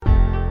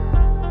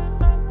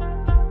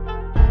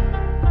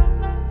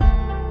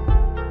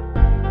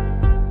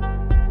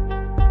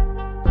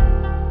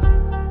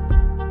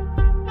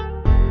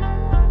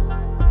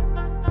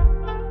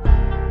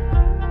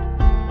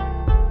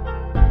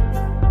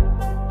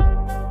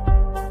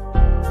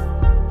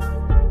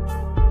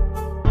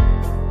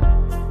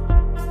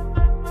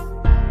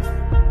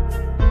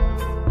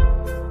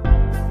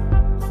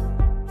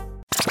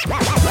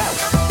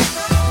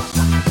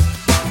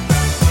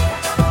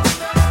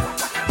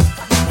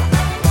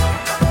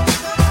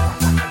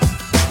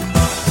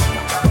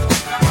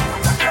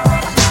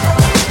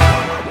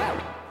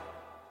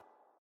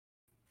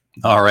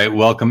All right,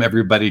 welcome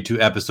everybody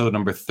to episode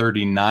number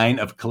 39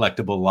 of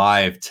Collectible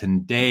Live.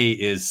 Today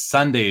is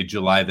Sunday,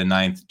 July the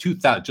 9th,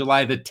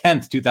 July the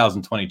 10th,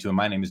 2022, and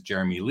my name is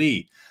Jeremy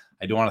Lee.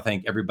 I do want to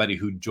thank everybody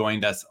who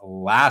joined us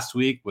last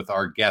week with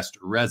our guest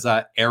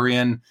Reza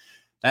Arian.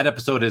 That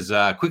episode has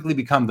quickly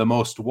become the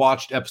most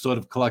watched episode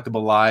of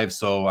Collectible Live,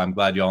 so I'm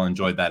glad you all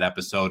enjoyed that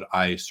episode.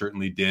 I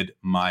certainly did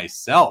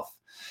myself.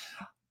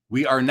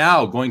 We are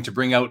now going to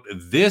bring out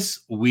this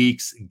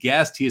week's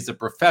guest. He is a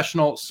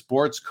professional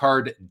sports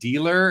card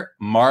dealer,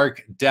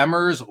 Mark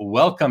Demers.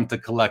 Welcome to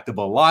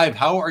Collectible Live.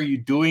 How are you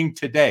doing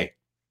today?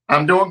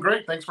 I'm doing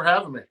great. Thanks for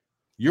having me.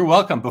 You're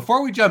welcome.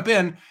 Before we jump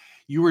in,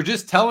 you were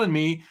just telling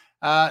me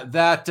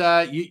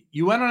that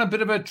you went on a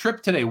bit of a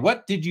trip today.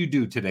 What did you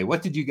do today?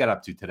 What did you get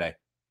up to today?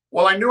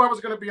 Well, I knew I was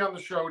going to be on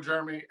the show,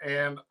 Jeremy,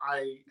 and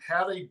I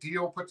had a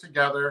deal put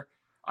together.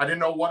 I didn't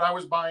know what I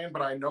was buying,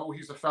 but I know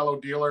he's a fellow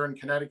dealer in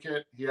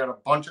Connecticut. He had a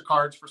bunch of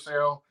cards for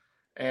sale,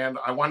 and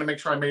I wanted to make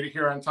sure I made it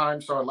here on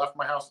time. So I left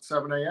my house at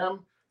 7 a.m.,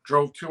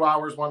 drove 2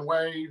 hours one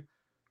way,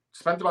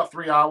 spent about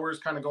 3 hours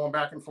kind of going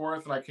back and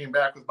forth, and I came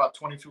back with about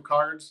 22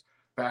 cards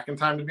back in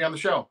time to be on the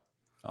show.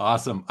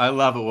 Awesome. I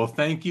love it. Well,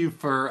 thank you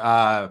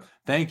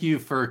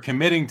for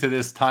committing to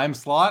this time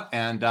slot,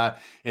 and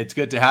it's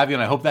good to have you.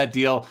 And I hope that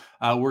deal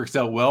works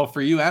out well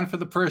for you and for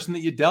the person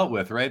that you dealt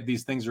with, right?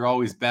 These things are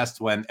always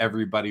best when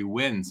everybody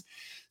wins.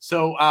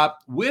 So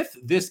with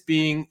this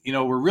being,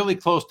 we're really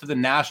close to the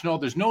national.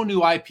 There's no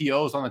new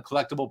IPOs on the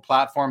collectible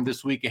platform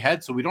this week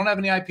ahead. So we don't have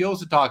any IPOs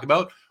to talk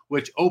about,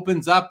 which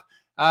opens up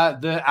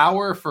the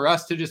hour for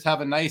us to just have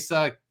a nice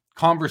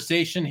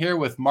conversation here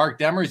with Mark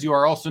Demers. You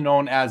are also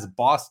known as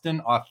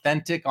Boston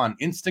Authentic on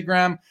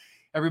Instagram.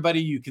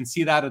 Everybody, you can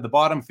see that at the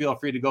bottom. Feel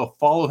free to go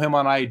follow him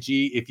on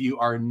IG if you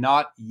are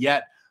not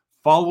yet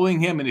following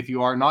him. And if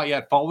you are not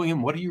yet following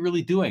him, what are you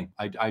really doing?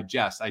 I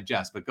jest.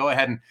 But go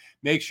ahead and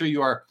make sure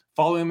you are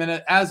following him.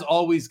 And as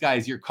always,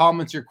 guys, your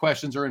comments, your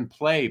questions are in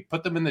play.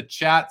 Put them in the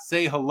chat.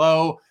 Say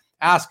hello.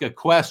 Ask a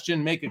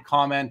question. Make a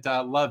comment.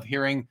 Love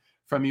hearing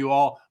from you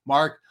all.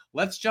 Mark,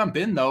 let's jump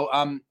in, though.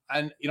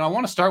 And I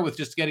want to start with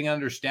just getting an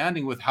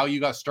understanding with how you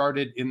got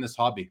started in this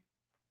hobby.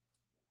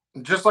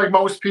 Just like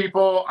most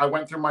people, I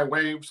went through my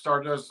wave,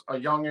 started as a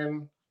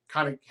youngin',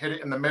 kind of hit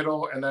it in the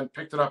middle, and then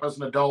picked it up as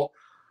an adult.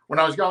 When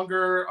I was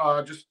younger,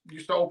 just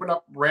used to open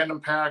up random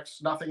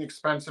packs, nothing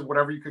expensive,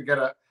 whatever you could get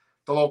at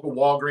the local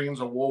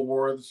Walgreens or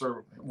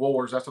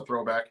Woolworths, that's a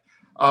throwback.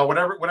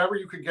 Whatever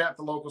you could get at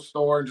the local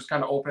store, and just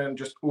kind of open it and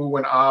just ooh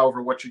and ah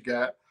over what you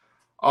get.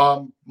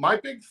 My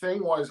big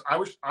thing was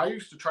I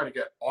used to try to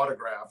get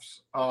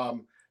autographs,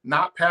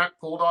 not pack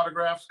pulled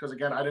autographs, because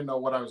again, I didn't know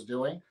what I was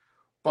doing.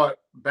 But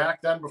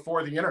back then,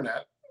 before the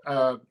internet,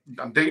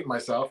 I'm dating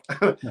myself.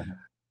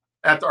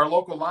 At our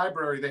local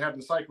library, they had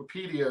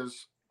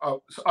encyclopedias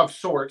of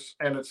sorts,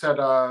 and it said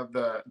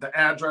the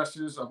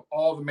addresses of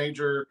all the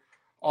major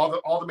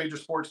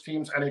sports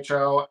teams,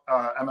 NHL,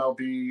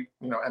 MLB,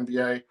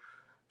 NBA.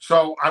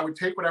 So I would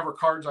take whatever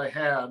cards I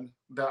had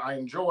that I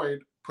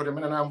enjoyed, put them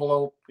in an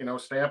envelope,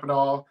 stamp and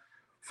all,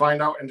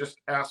 find out and just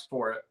ask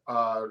for it,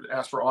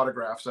 ask for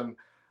autographs. And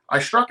I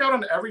struck out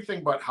on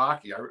everything but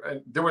hockey.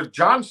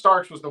 John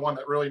Starks was the one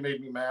that really made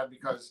me mad,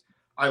 because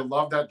I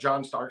love that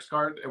John Starks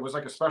card. It was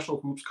like a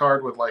special hoops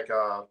card with it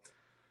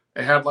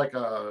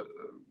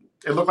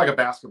looked like a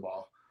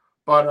basketball.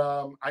 But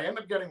I ended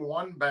up getting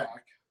one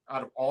back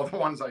out of all the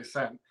ones I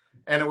sent.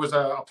 And it was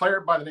a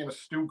player by the name of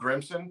Stu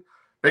Grimson.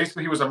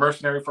 Basically, he was a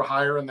mercenary for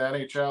hire in the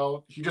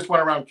NHL. He just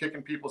went around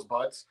kicking people's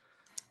butts.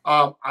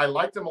 I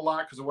liked him a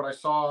lot because of what I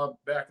saw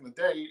back in the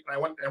day.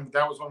 And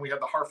that was when we had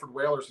the Hartford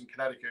Whalers in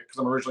Connecticut, because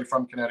I'm originally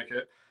from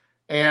Connecticut,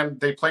 and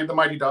they played the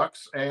Mighty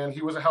Ducks, and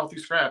he was a healthy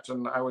scratch,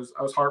 and I was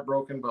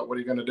heartbroken, but what are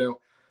you going to do?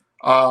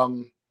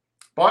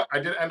 But I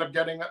did end up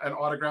getting an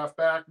autograph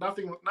back.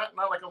 Nothing, not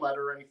like a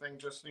letter or anything,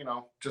 just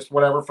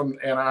whatever from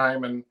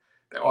Anaheim, and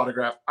the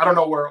autograph. I don't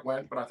know where it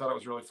went, but I thought it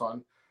was really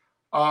fun.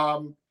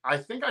 I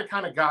think I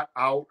kind of got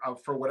out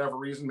of, for whatever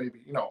reason,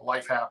 maybe,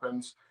 life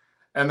happens.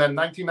 And then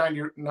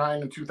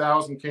 1999 and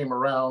 2000 came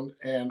around,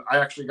 and I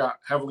actually got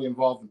heavily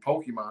involved in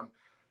Pokemon,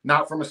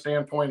 not from a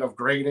standpoint of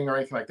grading or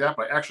anything like that,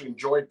 but I actually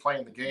enjoyed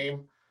playing the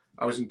game.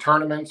 I was in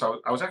tournaments.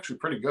 I was actually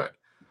pretty good.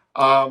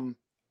 And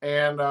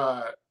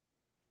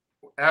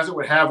as it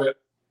would have it,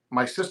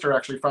 my sister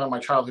actually found my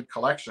childhood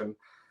collection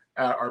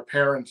at our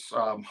parents'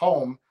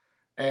 home,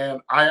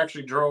 and I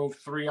actually drove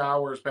 3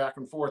 hours back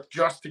and forth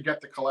just to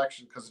get the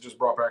collection, because it just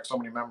brought back so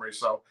many memories.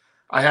 So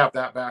I have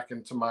that back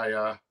into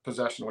my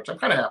possession, which I'm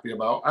kind of happy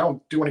about. I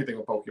don't do anything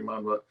with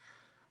Pokemon, but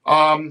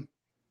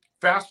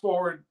fast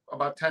forward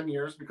about 10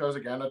 years, because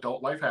again,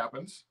 adult life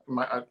happens,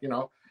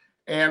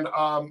 and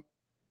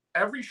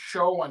every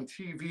show on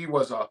TV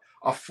was a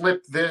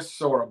flip this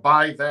or a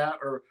buy that,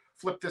 or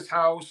flip this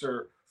house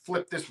or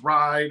flip this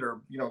ride,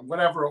 or,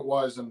 whatever it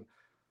was. And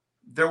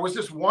there was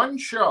this one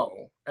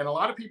show, and a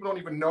lot of people don't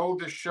even know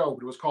this show,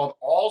 but it was called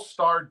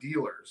All-Star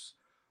Dealers.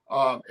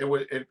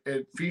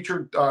 It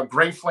featured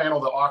Gray Flannel,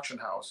 the auction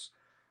house.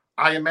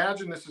 I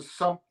imagine this is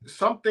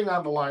something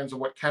on the lines of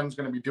what Ken's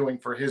going to be doing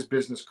for his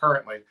business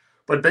currently,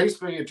 But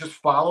basically, it just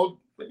followed,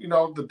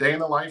 the day in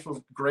the life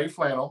of Gray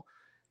Flannel.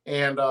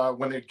 And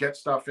when they get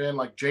stuff in,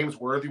 like James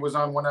Worthy was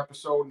on one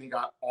episode and he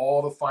got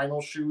all the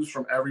final shoes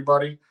from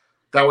everybody.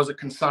 That was a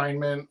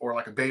consignment, or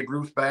like a Babe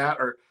Ruth bat.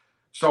 Or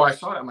so I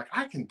saw it. I'm like,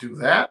 I can do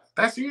that.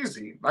 That's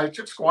easy. I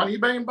just go on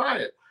eBay and buy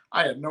it.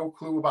 I had no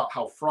clue about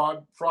how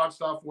fraud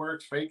stuff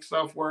works, fake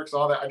stuff works,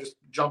 all that. I just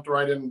jumped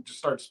right in and just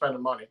started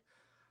spending money.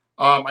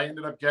 I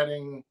ended up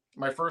getting,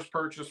 my first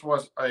purchase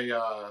was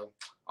a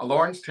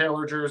Lawrence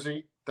Taylor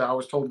jersey that I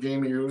was told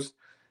game used,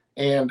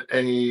 and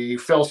a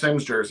Phil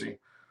Simms jersey.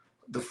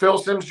 The Phil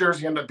Simms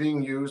jersey ended up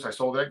being used. I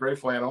sold that Gray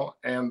Flannel,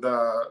 and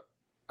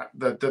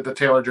the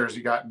Taylor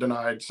jersey got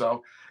denied.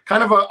 So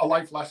kind of a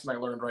life lesson I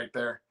learned right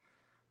there.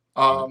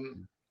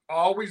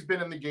 Always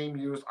been in the game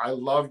used. I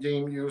love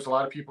game used. A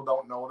lot of people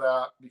don't know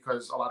that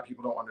because a lot of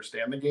people don't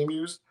understand the game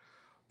used.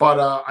 But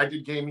I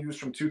did game used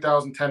from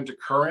 2010 to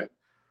current.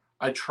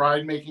 I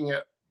tried making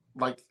it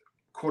like,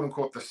 quote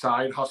unquote, the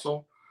side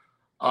hustle.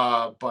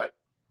 But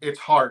it's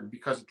hard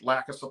because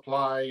lack of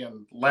supply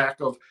and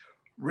lack of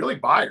really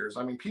buyers.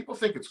 I mean, people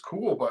think it's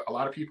cool, but a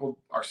lot of people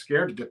are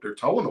scared to dip their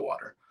toe in the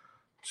water.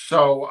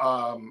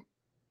 So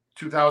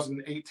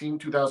 2018,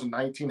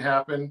 2019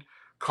 happened.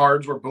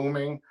 Cards were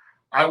booming.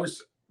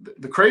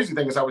 The crazy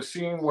thing is I was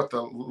seeing what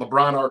the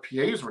LeBron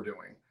RPAs were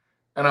doing.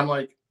 And I'm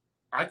like,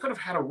 I could have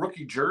had a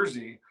rookie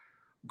jersey.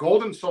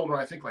 Golden sold one,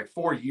 I think, like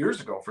 4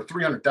 years ago for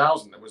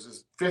 $300,000. It was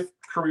his 5th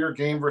career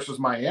game versus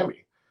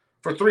Miami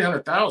for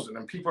 $300,000.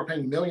 And people are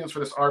paying millions for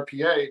this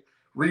RPA.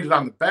 Read it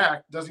on the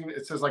back.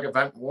 It says like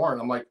event worn.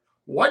 I'm like,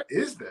 what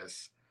is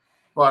this?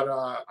 But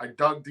I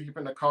dug deep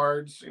into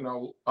cards,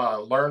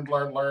 learned,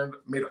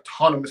 made a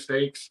ton of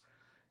mistakes.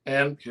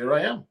 And here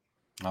I am.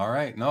 All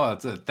right. No,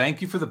 that's it.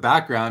 Thank you for the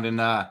background.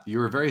 And you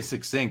were very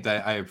succinct.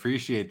 I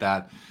appreciate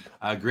that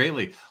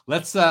greatly.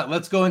 Let's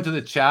go into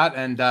the chat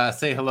and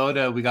say hello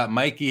to, we got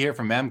Mikey here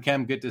from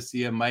MChem. Good to see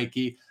you,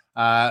 Mikey.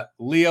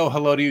 Leo,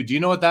 hello to you. Do you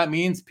know what that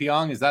means?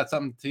 Pyong, is that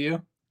something to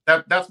you?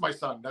 That's my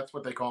son. That's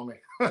what they call me.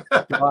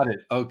 Got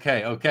it.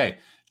 Okay.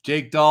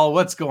 Jake Dahl,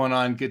 what's going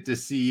on? Good to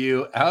see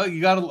you.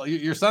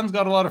 Your son's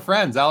got a lot of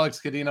friends.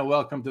 Alex Cadena,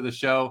 welcome to the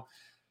show.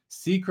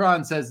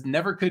 Seacron says,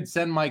 never could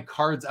send my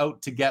cards out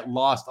to get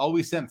lost.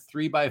 Always sent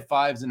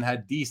 3x5s and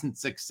had decent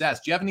success.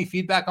 Do you have any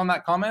feedback on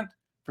that comment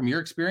from your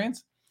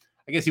experience?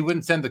 I guess he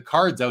wouldn't send the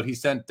cards out. He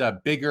sent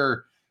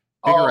bigger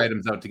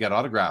items out to get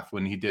autographed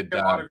when he did.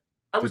 I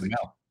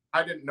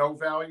didn't know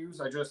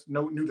values. I just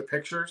knew the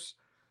pictures.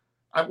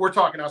 We're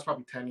talking, I was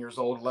probably 10 years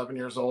old, 11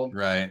 years old.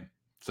 Right.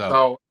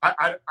 So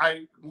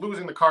I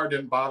losing the card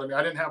didn't bother me.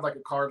 I didn't have like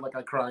a card like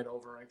I cried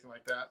over or anything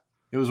like that.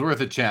 It was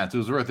worth a chance.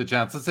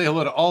 Let's say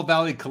hello to All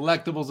Valley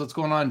Collectibles. What's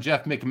going on?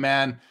 Jeff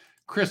McMahon.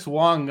 Chris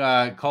Wong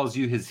calls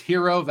you his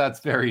hero. That's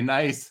very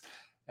nice.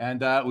 And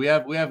we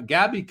have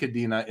Gabby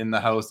Cadena in the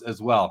house as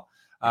well.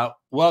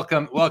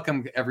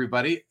 Welcome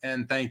everybody,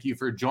 and thank you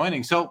for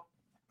joining. So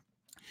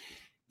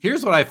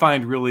here's what I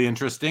find really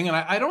interesting, and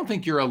I don't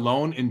think you're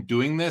alone in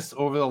doing this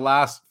over the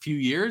last few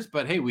years,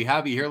 but hey, we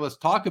have you here. Let's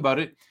talk about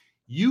it.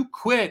 You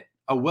quit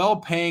a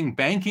well-paying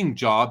banking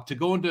job to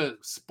go into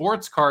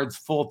sports cards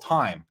full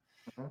time.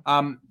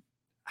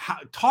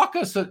 Talk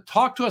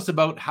to us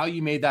about how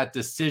you made that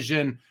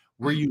decision.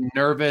 Were you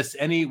nervous?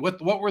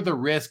 What were the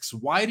risks?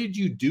 Why did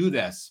you do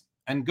this?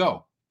 And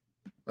go.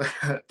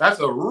 That's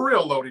a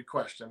real loaded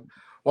question.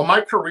 Well,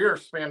 my career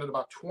spanned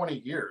about 20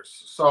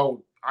 years.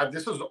 So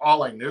this is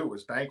all I knew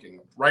was banking.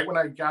 Right when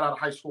I got out of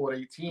high school at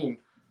 18,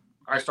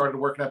 I started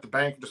working at the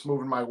bank, just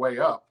moving my way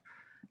up.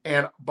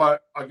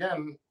 But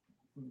again,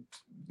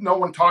 no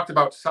one talked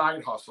about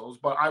side hustles,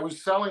 but I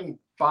was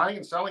buying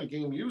and selling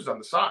game used on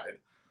the side.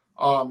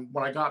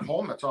 When I got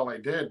home, that's all I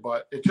did,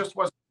 but it just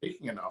wasn't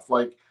making enough.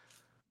 Like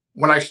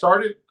when I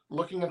started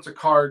looking into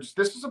cards,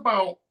 this is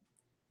about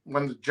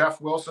when the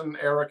Jeff Wilson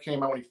era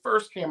came out, when he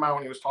first came out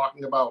and he was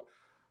talking about,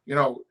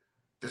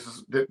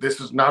 this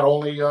is not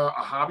only a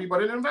hobby,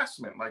 but an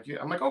investment. Like,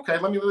 I'm like, okay,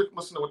 let me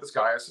listen to what this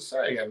guy has to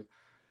say. And,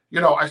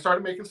 I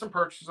started making some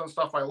purchases on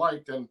stuff I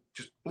liked and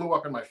just blew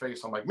up in my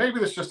face. I'm like, maybe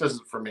this just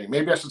isn't for me.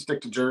 Maybe I should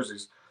stick to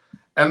jerseys.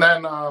 And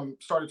then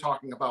started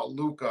talking about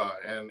Luka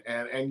and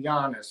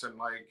Giannis and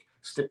like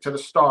stick to the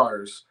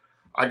stars.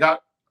 I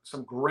got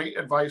some great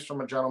advice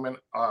from a gentleman.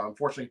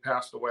 Unfortunately, he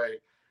passed away.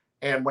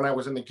 And when I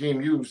was in the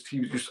game used,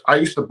 I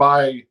used to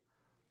buy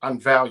on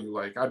value.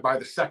 Like I'd buy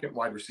the second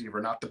wide receiver,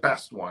 not the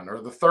best one,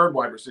 or the third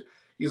wide receiver.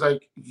 He's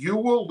like, you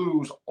will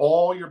lose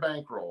all your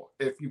bankroll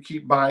if you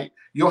keep buying.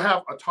 You'll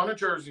have a ton of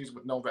jerseys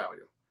with no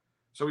value.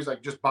 So he's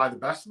like, just buy the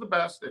best of the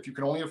best. If you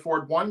can only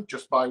afford one,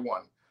 just buy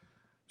one.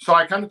 So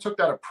I kind of took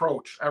that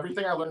approach.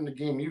 Everything I learned in the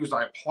game used,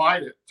 I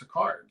applied it to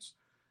cards.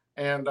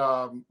 And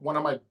one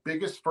of my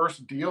biggest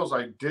first deals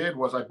I did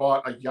was I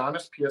bought a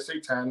Giannis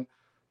PSA 10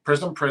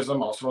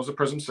 Prism, also known as a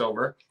Prism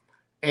Silver,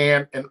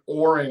 and an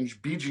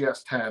orange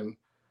BGS 10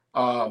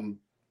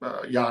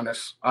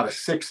 Giannis out of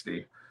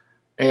 60.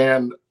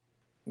 And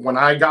when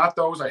I got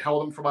those, I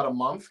held them for about a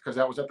month because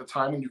that was at the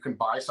time when you can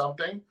buy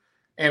something.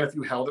 And if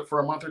you held it for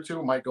a month or two,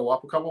 it might go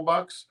up a couple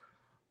bucks.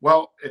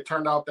 Well, it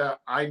turned out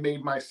that I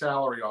made my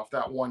salary off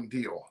that one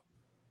deal.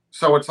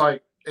 So it's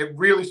like it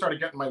really started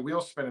getting my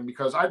wheels spinning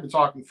because I've been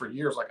talking for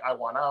years, like I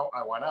want out,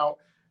 I want out.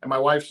 And my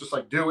wife's just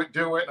like, do it,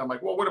 do it. And I'm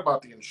like, well, what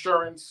about the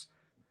insurance?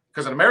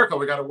 Because in America,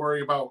 we got to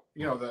worry about,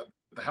 the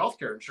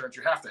healthcare insurance.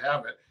 You have to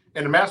have it.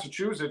 And in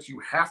Massachusetts, you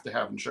have to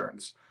have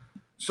insurance.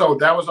 So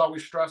that was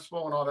always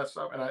stressful and all that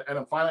stuff. And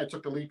then finally I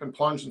took the leap and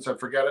plunge and said,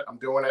 forget it, I'm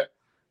doing it.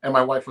 And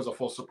my wife was a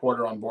full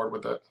supporter on board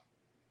with it.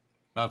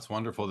 That's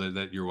wonderful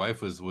that your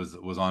wife was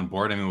on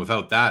board. I mean,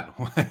 without that,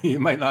 you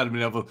might not have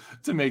been able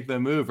to make the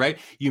move, right?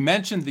 You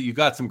mentioned that you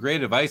got some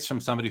great advice from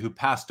somebody who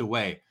passed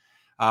away.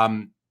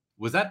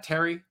 Was that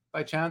Terry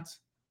by chance?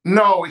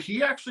 No,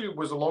 he actually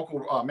was a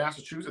local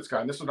Massachusetts guy,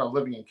 and this was when I was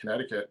living in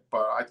Connecticut.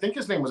 But I think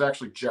his name was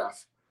actually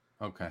Jeff.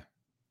 Okay,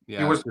 He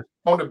yeah, was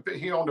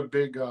he owned a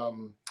big a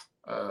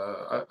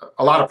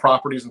lot of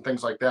properties and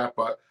things like that.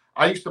 But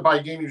I used to buy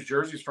game used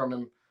jerseys from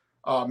him,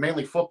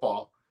 mainly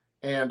football.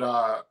 And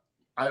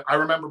I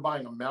remember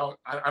buying a Mel.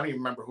 I don't even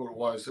remember who it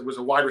was. It was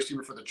a wide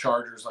receiver for the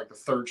Chargers, like the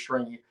third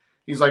string.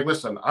 He's like,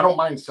 listen, I don't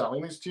mind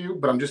selling these to you,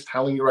 but I'm just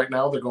telling you right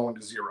now, they're going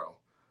to zero.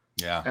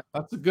 yeah.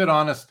 That's a good,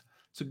 honest.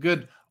 It's a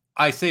good.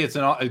 I say it's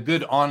a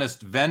good,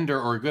 honest vendor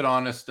or a good,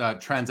 honest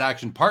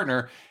transaction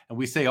partner. And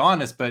we say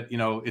honest, but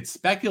it's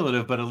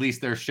speculative. But at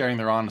least they're sharing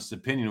their honest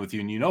opinion with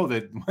you, and you know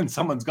that when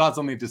someone's got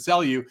something to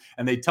sell you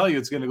and they tell you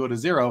it's going to go to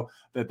zero,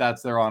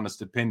 that's their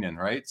honest opinion,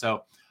 right?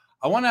 So,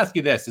 I want to ask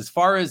you this: as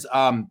far as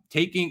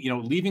taking,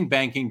 leaving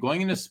banking,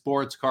 going into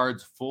sports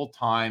cards full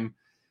time,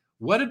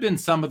 what have been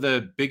some of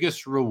the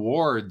biggest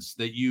rewards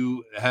that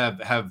you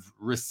have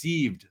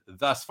received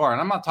thus far? And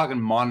I'm not talking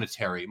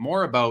monetary,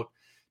 more about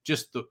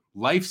just the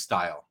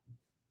lifestyle.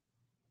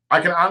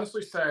 I can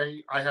honestly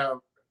say I have,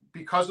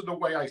 because of the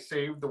way I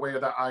save, the way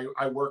that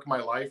I work my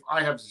life,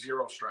 I have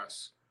zero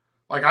stress.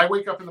 Like I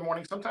wake up in the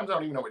morning, sometimes I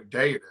don't even know what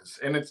day it is.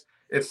 And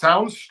it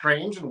sounds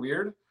strange and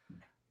weird,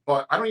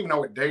 but I don't even know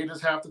what day it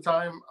is half the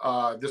time.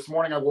 This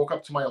morning I woke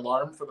up to my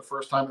alarm for the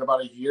first time in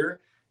about a year.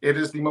 It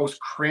is the most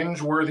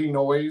cringe-worthy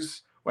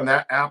noise when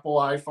that Apple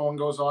iPhone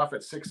goes off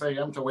at 6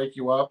 a.m. to wake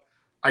you up.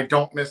 I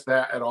don't miss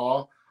that at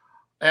all.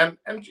 And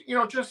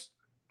just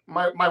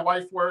my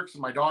wife works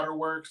and my daughter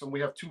works, and we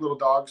have two little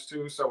dogs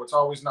too. So it's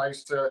always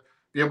nice to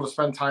be able to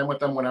spend time with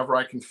them whenever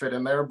I can fit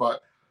in there.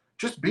 But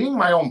just being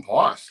my own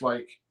boss,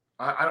 like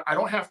I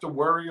don't have to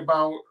worry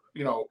about,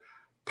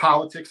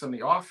 politics in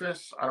the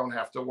office. I don't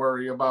have to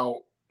worry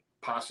about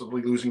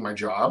possibly losing my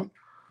job.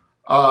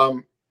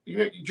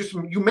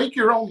 You make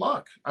your own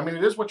luck. I mean,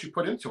 it is what you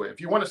put into it.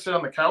 If you want to sit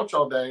on the couch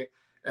all day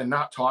and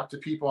not talk to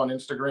people on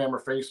Instagram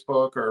or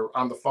Facebook or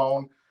on the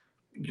phone,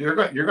 you're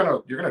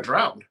gonna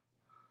drown.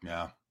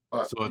 Yeah.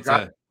 But So you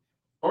got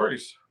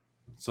stories.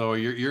 so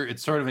you're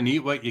it's sort of an eat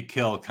what you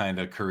kill kind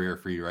of career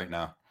for you right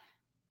now.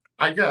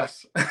 I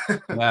guess.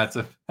 Yeah,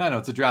 I know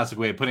it's a drastic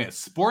way of putting it.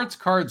 Sports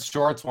Card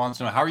Shorts wants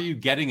to know, how are you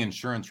getting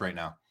insurance right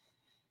now?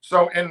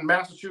 So in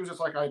Massachusetts,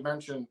 like I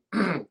mentioned,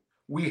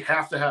 we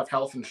have to have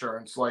health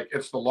insurance. Like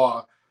it's the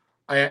law,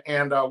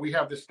 and we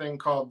have this thing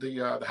called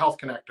the Health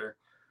Connector.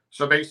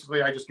 So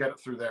basically, I just get it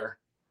through there.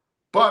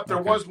 But there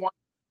Okay. was one,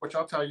 which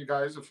I'll tell you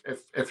guys,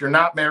 if you're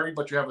not married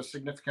but you have a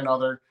significant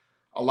other,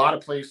 a lot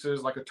of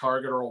places like a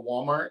Target or a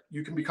Walmart,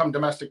 you can become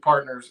domestic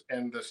partners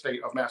in the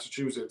state of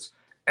Massachusetts,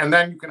 and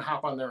then you can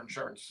hop on their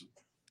insurance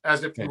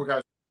as if you Okay. were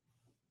guys.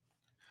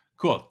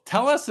 Cool.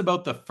 Tell us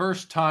about the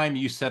first time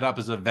you set up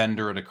as a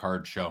vendor at a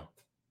card show.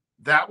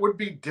 That would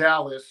be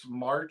Dallas,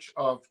 March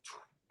of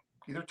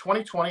either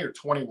 2020 or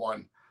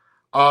 21.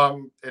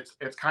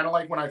 It's kind of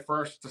like when I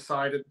first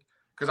decided,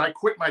 because I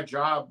quit my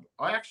job.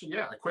 I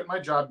quit my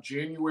job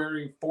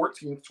January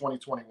 14th,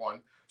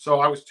 2021.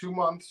 So I was 2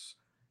 months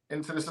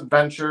into this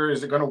adventure.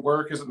 Is it going to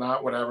work? Is it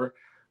not? Whatever.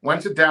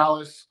 Went to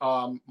Dallas.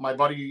 My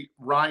buddy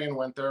Ryan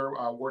went there,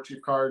 War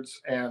Chief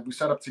Cards, and we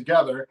set up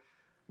together.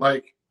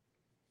 Like,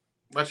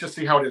 let's just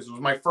see how it is. It was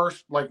my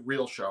first like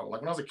real show.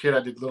 Like when I was a kid,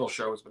 I did little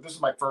shows, but this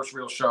is my first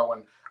real show,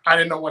 and I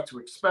didn't know what to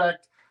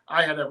expect.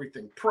 I had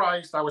everything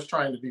priced. I was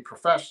trying to be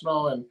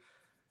professional, and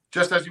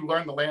just as you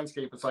learn the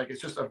landscape,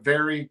 it's just a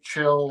very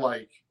chill,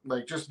 like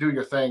just do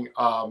your thing.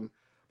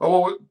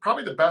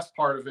 Probably the best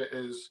part of it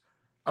is,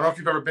 I don't know if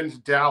you've ever been to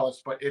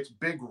Dallas, but it's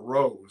big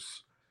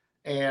rows,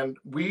 and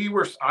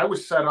I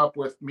was set up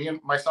with me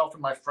and myself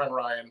and my friend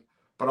Ryan,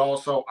 but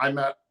also I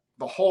met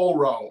the whole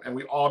row, and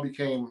we all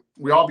became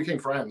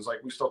friends.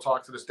 Like we still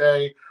talk to this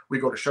day. We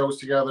go to shows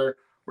together.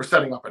 We're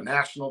setting up a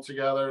national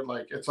together.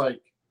 Like it's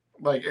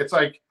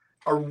like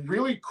a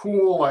really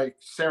cool, like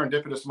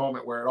serendipitous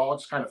moment where it all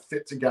just kind of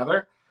fit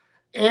together.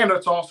 And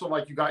it's also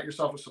like you got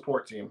yourself a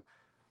support team.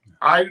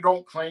 I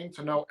don't claim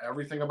to know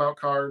everything about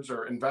cards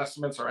or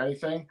investments or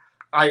anything.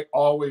 I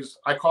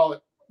call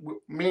it,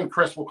 me and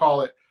Chris will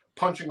call it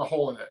punching a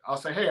hole in it. I'll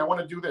say, hey, I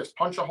want to do this,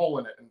 punch a hole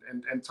in it,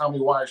 and tell me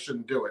why I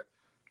shouldn't do it.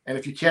 And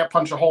if you can't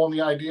punch a hole in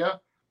the idea,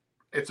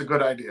 it's a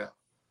good idea.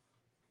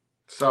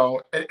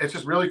 So it's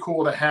just really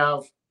cool to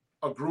have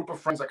a group of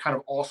friends that kind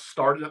of all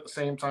started at the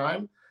same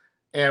time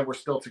and we're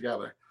still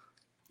together.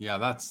 Yeah,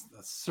 that's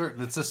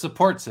certain. It's a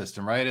support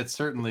system, right? It's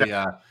certainly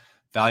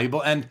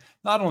valuable. And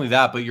not only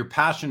that, but you're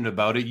passionate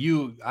about it.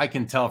 I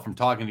can tell from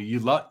talking to you,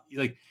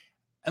 like,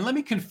 and let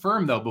me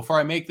confirm though, before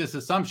I make this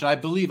assumption, I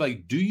believe,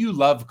 like, do you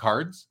love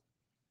cards?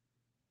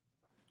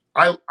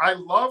 I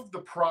love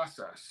the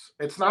process.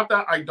 It's not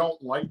that I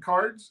don't like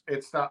cards.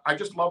 It's that I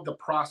just love the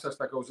process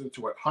that goes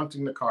into it.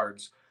 Hunting the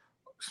cards,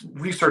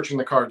 researching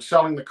the cards,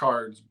 selling the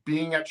cards,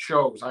 being at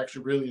shows. I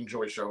actually really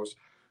enjoy shows.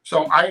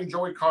 So I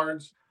enjoy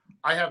cards.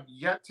 I have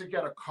yet to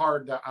get a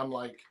card that I'm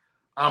like,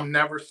 I'm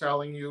never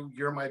selling you.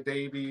 You're my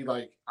baby.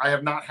 Like, I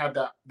have not had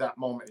that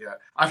moment yet.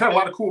 I've had a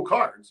lot of cool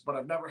cards, but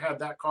I've never had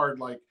that card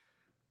like,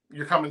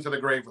 you're coming to the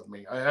grave with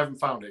me. I haven't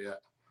found it yet.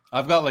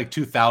 I've got like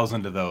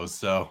 2,000 of those,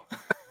 so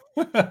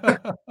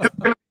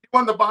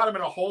on the bottom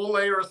and a whole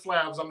layer of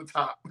slabs on the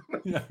top.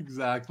 Yeah,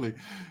 exactly.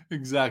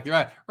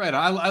 Right.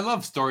 I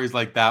love stories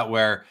like that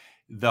where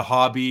the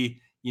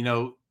hobby,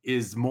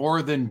 is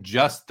more than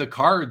just the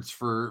cards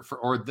or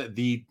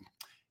the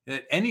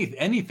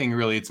anything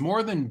really. It's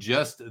more than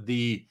just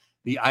the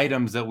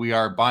items that we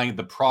are buying,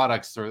 the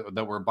products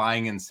that we're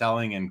buying and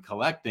selling and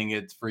collecting.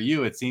 It's for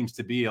you, it seems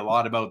to be a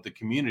lot about the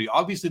community.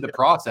 Obviously the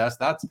process,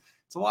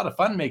 it's a lot of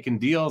fun making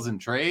deals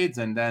and trades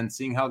and then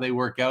seeing how they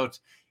work out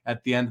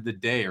at the end of the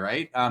day,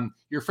 right?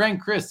 Your friend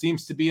Chris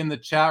seems to be in the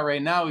chat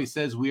right now. He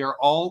says we are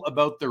all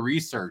about the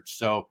research.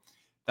 So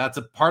that's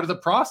a part of the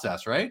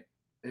process, right?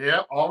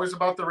 Yeah, always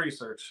about the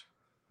research.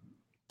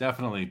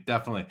 Definitely.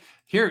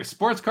 Here,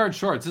 Sports Card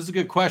Shorts. This is a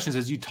good question. It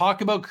says, you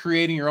talk about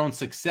creating your own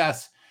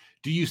success.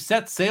 Do you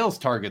set sales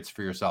targets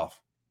for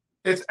yourself?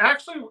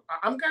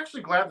 I'm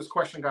actually glad this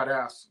question got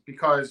asked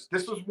because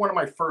this was one of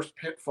my first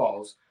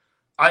pitfalls.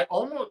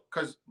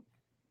 Because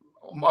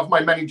of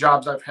my many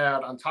jobs I've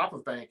had on top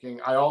of banking,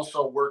 I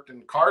also worked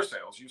in car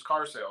sales, used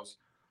car sales,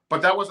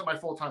 but that wasn't my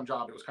full-time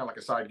job. It was kind of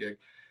like a side gig.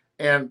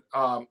 And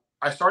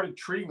I started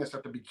treating this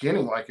at the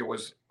beginning like it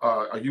was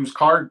a used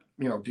car,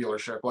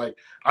 dealership. Like,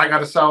 I got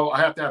to sell, I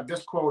have to have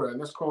this quota and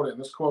this quota and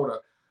this quota.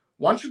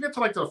 Once you get to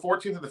like the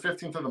 14th or the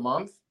 15th of the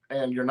month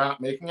and you're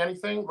not making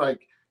anything,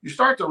 like, you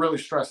start to really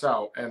stress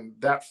out. And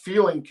that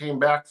feeling came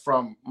back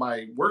from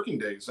my working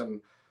days. And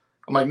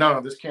I'm like,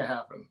 no, this can't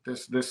happen.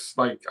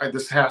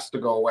 This has to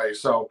go away.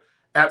 So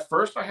at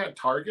first I had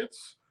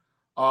targets.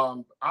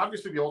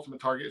 Obviously the ultimate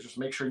target is just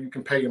make sure you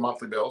can pay your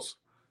monthly bills.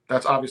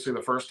 That's obviously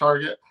the first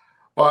target.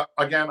 But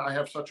again, I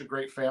have such a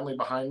great family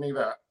behind me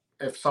that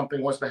if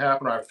something was to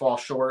happen or I fall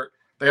short,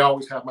 they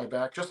always have my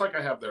back, just like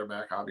I have their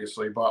back,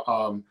 obviously. But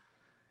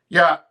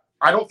yeah,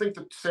 I don't think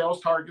the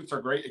sales targets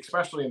are great,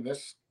 especially in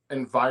this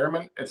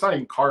environment. It's not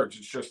even cards;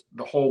 it's just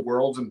the whole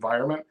world's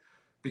environment,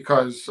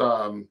 because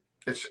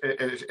it's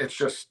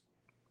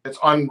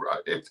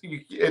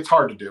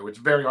hard to do. It's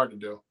very hard to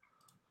do.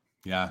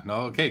 Yeah,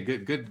 no, okay,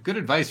 good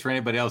advice for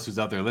anybody else who's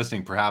out there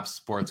listening. Perhaps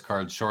Sports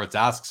Card Shorts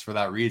asks for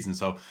that reason.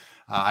 So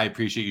I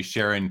appreciate you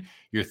sharing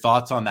your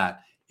thoughts on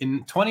that.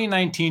 In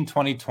 2019,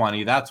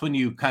 2020, that's when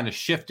you kind of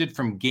shifted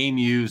from game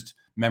used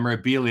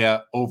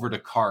memorabilia over to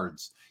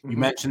cards. You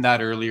mentioned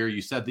that earlier.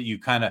 You said that you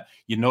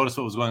noticed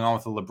what was going on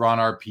with the LeBron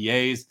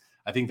RPAs.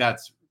 I think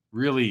that's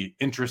really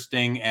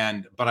interesting.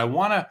 But I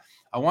want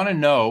to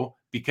know,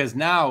 because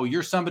now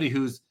you're somebody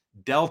who's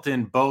dealt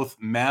in both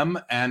mem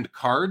and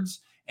cards.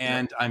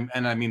 And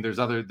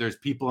there's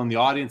people in the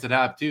audience that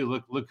have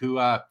too. Look who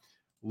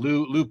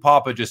Lou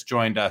Papa just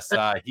joined us.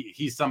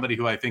 He's somebody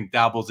who I think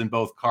dabbles in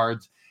both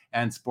cards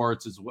and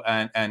sports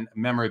and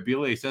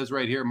memorabilia. He says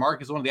right here,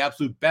 Mark is one of the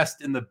absolute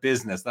best in the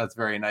business. That's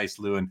very nice,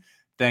 Lou, and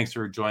thanks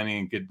for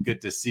joining.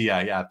 Good to see you.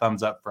 Yeah,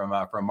 thumbs up from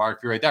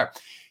Mark right there.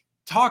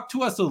 Talk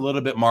to us a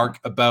little bit, Mark,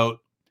 about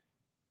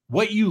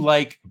what you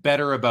like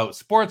better about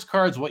sports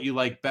cards, what you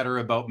like better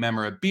about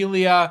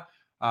memorabilia.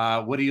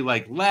 What do you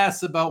like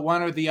less about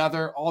one or the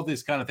other? All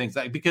these kind of things.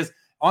 Because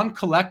on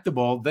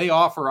Collectible, they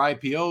offer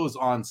IPOs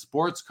on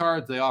sports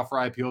cards. They offer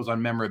IPOs on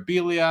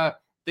memorabilia.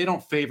 They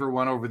don't favor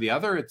one over the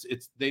other.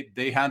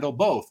 They handle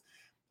both.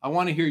 I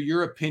want to hear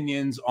your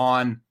opinions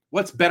on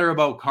what's better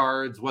about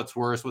cards, what's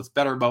worse, what's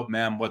better about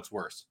mem, what's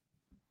worse.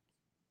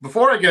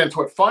 Before I get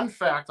into it, fun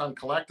fact on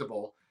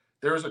Collectible,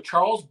 there is a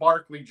Charles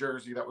Barkley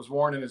jersey that was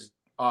worn in his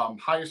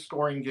highest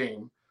scoring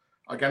game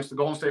against the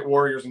Golden State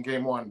Warriors in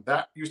Game 1.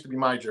 That used to be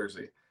my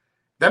jersey.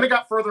 Then it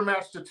got further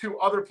matched to 2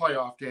 other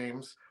playoff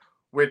games,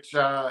 which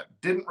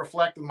didn't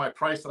reflect in my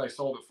price that I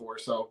sold it for.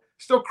 So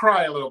still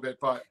cry a little bit,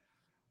 but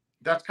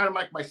that's kind of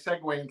like my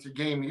segue into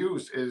game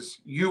use is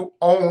you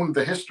own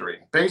the history.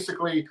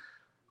 Basically,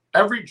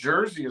 every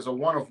jersey is a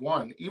one of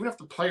one, even if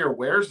the player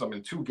wears them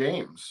in 2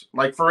 games.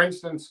 Like, for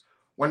instance,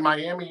 when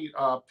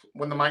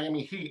the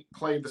Miami Heat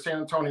played the San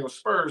Antonio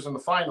Spurs in the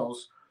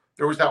finals,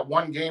 there was that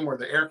one game where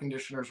the air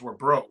conditioners were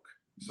broke,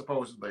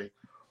 supposedly.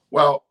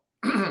 Well,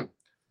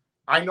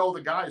 I know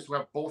the guys who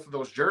have both of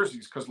those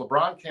jerseys because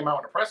LeBron came out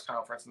in a press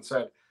conference and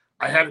said,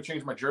 I had to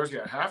change my jersey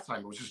at halftime.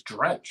 It was just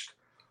drenched.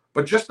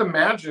 But just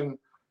imagine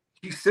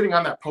he's sitting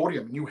on that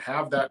podium and you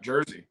have that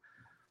jersey.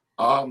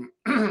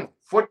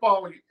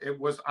 Football, it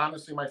was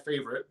honestly my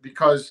favorite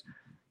because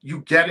you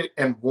get it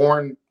and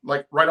worn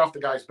like right off the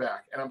guy's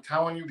back. And I'm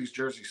telling you, these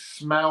jerseys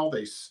smell,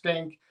 they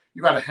stink.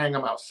 You got to hang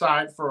them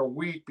outside for a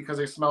week because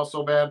they smell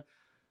so bad.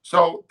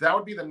 So that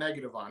would be the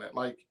negative on it.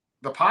 Like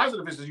the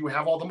positive is you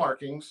have all the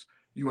markings,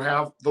 you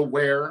have the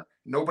wear,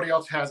 nobody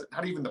else has it,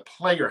 not even the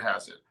player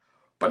has it.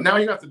 But now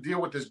you have to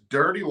deal with this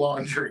dirty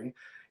laundry.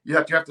 You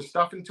have to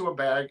stuff into a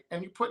bag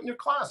and you put in your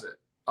closet.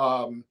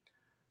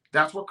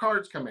 That's where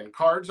cards come in.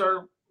 Cards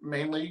are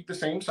mainly the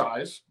same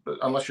size,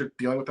 unless you're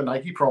dealing with the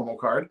Nike promo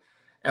card,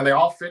 and they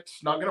all fit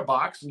snug in a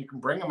box. And you can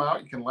bring them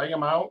out, you can lay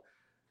them out.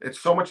 It's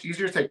so much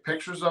easier to take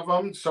pictures of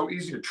them. So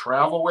easy to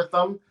travel with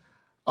them.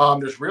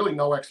 There's really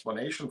no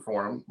explanation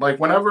for them. Like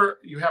whenever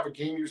you have a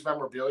game used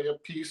memorabilia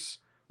piece,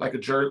 like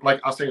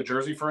like I'll say a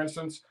jersey, for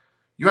instance,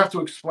 you have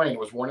to explain it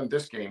was worn in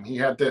this game. He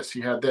had this,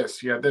 he had this,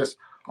 he had this.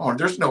 Oh,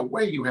 there's no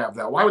way you have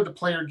that. Why would the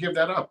player give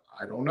that up?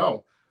 I don't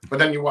know. But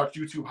then you watch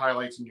YouTube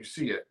highlights and you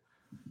see it.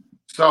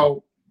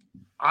 So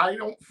I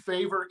don't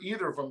favor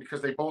either of them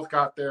because they both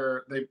got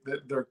their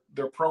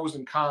pros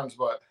and cons.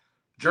 But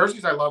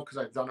jerseys I love because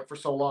I've done it for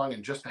so long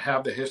and just to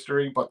have the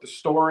history. But the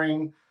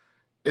storing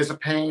is a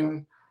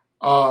pain.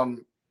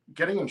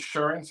 Getting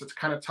insurance, it's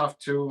kind of tough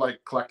too, like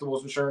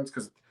collectibles insurance,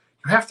 because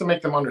you have to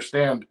make them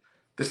understand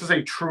this is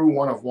a true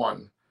one of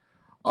one.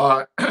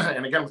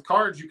 And again, with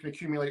cards, you can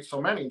accumulate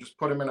so many and just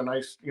put them in a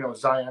nice,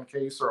 Zion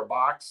case or a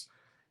box,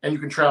 and you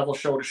can travel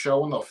show to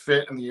show and they'll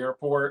fit in the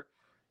airport.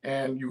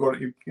 And you go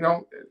to,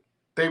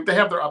 they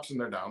have their ups and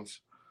their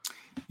downs.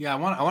 Yeah, I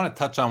want to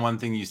touch on one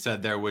thing you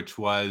said there, which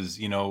was,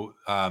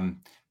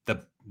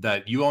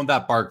 that you own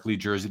that Barkley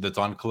jersey that's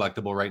on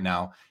Collectible right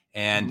now.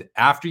 And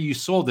after you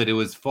sold it, it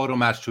was photo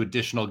matched to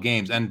additional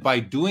games. And by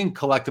doing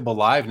Collectible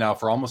Live now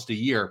for almost a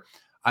year,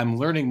 I'm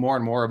learning more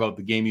and more about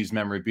the game used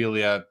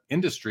memorabilia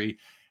industry.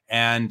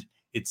 And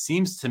it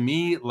seems to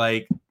me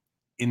like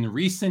in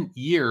recent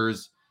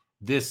years,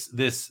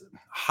 this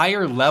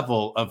higher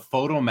level of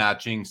photo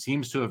matching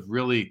seems to have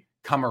really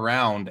come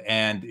around,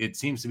 and it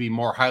seems to be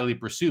more highly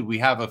pursued. We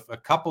have a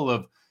couple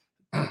of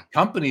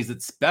companies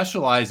that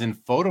specialize in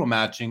photo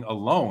matching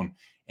alone.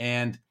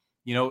 And,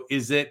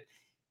 is it,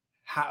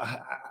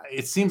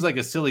 it seems like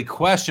a silly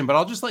question, but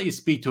I'll just let you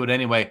speak to it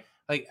anyway.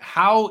 Like,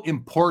 how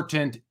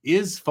important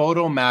is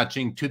photo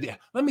matching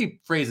let me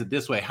phrase it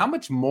this way. How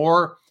much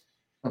more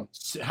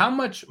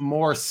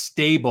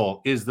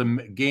stable is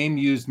the game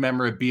used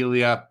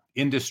memorabilia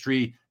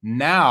industry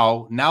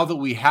now that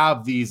we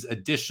have these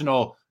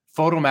additional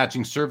photo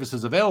matching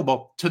services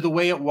available to the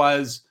way it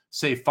was,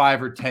 say,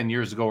 5 or 10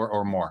 years ago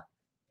or more?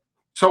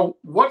 So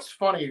what's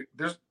funny,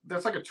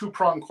 that's like a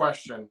two-pronged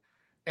question.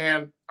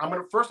 And I'm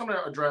going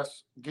to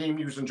address game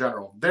use in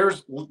general.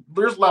 There's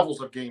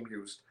levels of game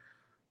used.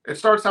 It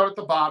starts out at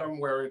the bottom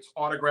where it's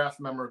autographed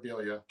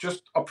memorabilia,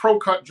 just a pro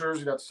cut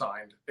jersey that's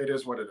signed. It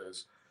is what it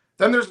is.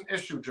 Then there's an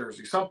issue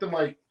jersey, something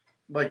like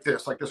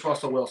this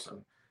Russell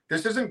Wilson.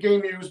 This isn't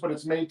game used, but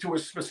it's made to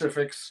his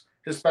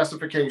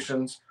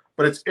specifications,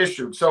 but it's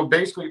issued. So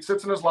basically it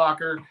sits in his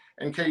locker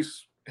in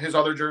case his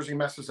other jersey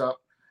messes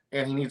up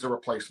and he needs a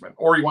replacement,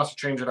 or he wants to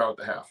change it out at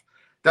the half.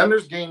 Then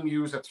there's game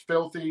used that's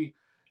filthy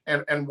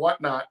and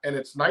whatnot. And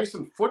it's nice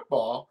in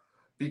football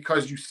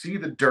because you see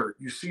the dirt,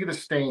 you see the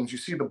stains, you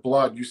see the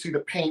blood, you see the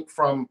paint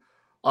from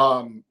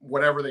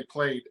whatever they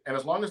played. And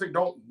as long as they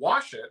don't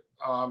wash it,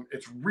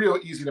 it's real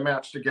easy to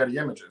match to Getty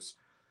Images.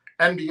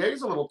 NBA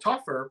is a little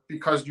tougher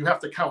because you have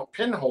to count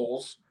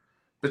pinholes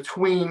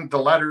between the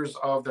letters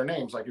of their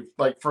names.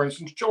 Like for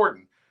instance,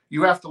 Jordan,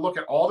 you have to look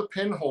at all the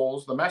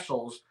pinholes, the mesh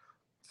holes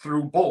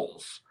through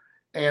Bulls.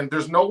 And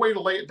there's no way to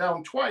lay it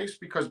down twice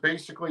because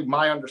basically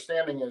my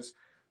understanding is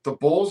the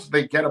Bulls,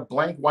 they get a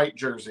blank white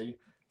jersey.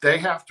 They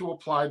have to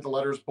apply the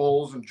letters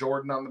Bulls and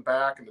Jordan on the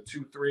back and the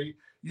 2-3.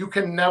 You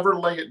can never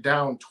lay it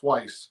down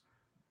twice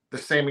the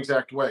same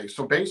exact way.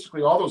 So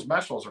basically all those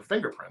mesh holes are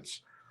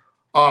fingerprints.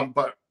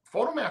 But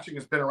photo matching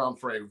has been around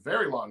for a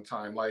very long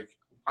time. Like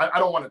I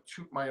don't want to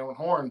toot my own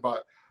horn,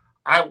 but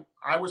I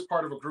was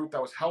part of a group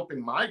that was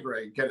helping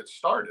Migrate get it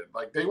started.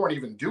 Like they weren't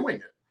even doing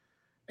it.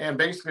 And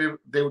basically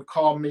they would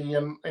call me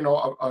and, an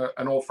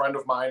old friend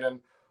of mine and,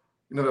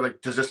 they're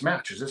like, does this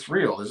match? Is this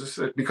real? Is this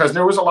it? Because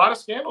there was a lot of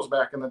scandals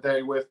back in the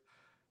day with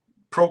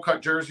pro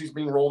cut jerseys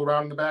being rolled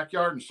around in the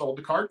backyard and sold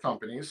to card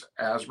companies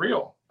as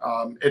real.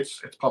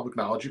 It's public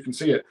knowledge. You can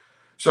see it.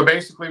 So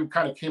basically we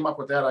kind of came up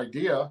with that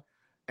idea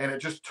and it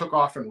just took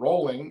off and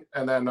rolling.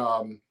 And then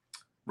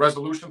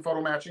resolution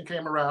photo matching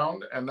came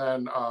around, and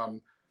then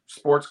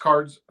sports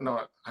cards.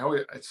 No,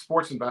 it's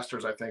Sports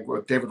Investors, I think,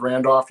 with David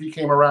Randolph. He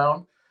came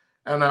around.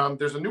 And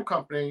there's a new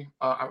company.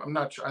 I'm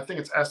not sure. I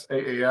think it's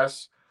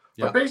SAAS.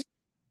 Yeah. But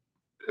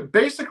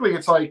basically,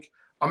 it's like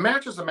a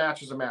match is a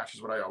match is a match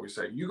is what I always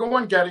say. You go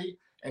on Getty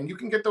and you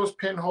can get those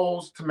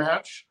pinholes to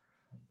match.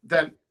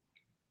 Then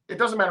it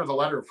doesn't matter the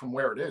letter from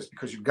where it is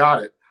because you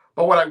got it.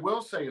 But what I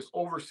will say is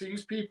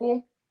overseas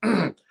people,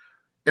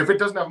 if it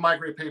doesn't have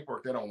Migrate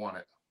paperwork, they don't want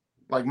it.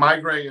 Like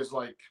Migrate is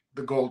like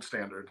the gold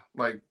standard.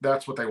 Like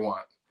that's what they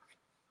want.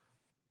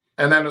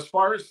 And then as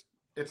far as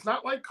it's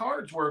not like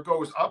cards where it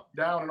goes up,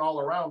 down, and all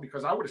around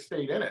because I would have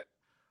stayed in it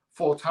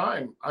full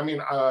time. I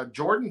mean,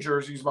 Jordan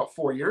jerseys about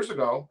 4 years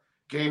ago,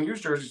 game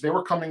used jerseys, they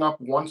were coming up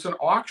once an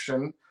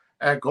auction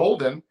at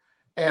Golden,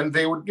 And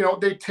they would,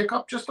 they tick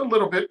up just a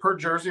little bit per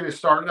jersey. They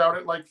started out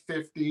at like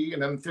 50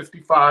 and then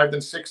 55,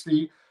 then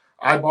 60.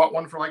 I bought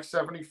one for like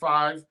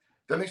 75.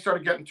 Then they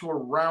started getting to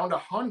around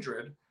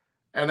 100,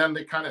 and then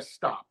they kind of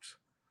stopped.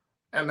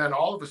 And then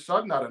all of a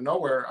sudden, out of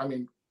nowhere, I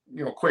mean,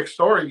 quick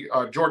story,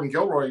 Jordan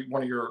Gilroy,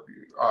 one of your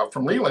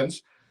from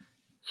Leland's,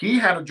 he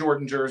had a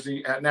Jordan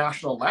jersey at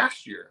National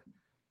last year.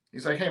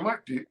 He's like, hey,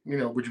 Mark,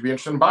 would you be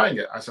interested in buying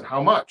it? I said,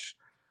 how much?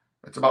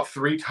 It's about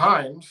 3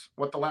 times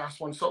what the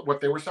last one what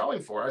they were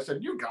selling for. I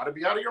said, you got to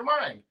be out of your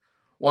mind.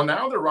 Well,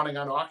 now they're running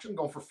on auction,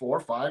 going for 4,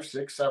 5,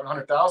 6,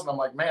 700,000. I'm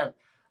like, man,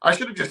 I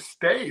should have just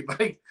stayed,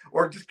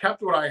 or just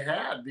kept what I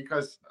had,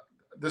 because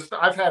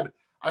I've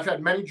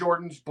had many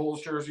Jordans,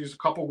 Bulls jerseys, a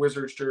couple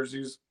Wizards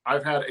jerseys.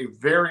 I've had a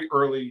very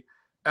early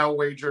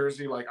Elway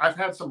jersey. Like, I've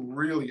had some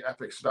really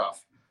epic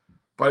stuff,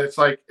 but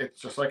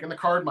it's just like in the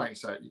card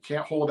mindset. You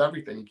can't hold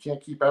everything. You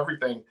can't keep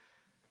everything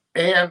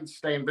and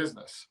stay in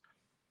business.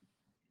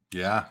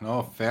 Yeah,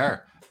 no,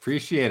 fair.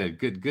 Appreciate it.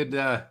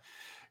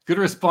 Good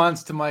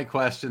response to my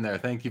question there.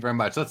 Thank you very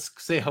much. Let's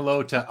say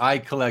hello to I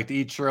Collect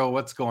Ichiro.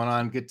 What's going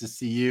on? Good to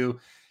see you.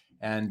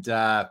 And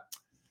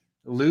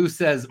Lou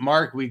says,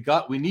 Mark, we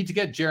need to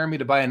get Jeremy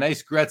to buy a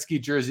nice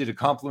Gretzky jersey to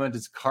complement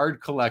his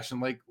card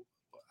collection. Like,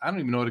 I don't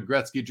even know what a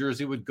Gretzky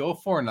jersey would go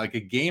for. And like a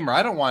gamer,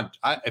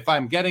 if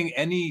I'm getting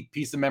any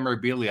piece of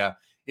memorabilia,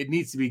 it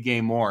needs to be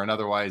Game Worn.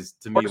 Otherwise,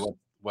 to me,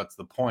 what's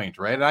the point,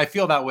 right? And I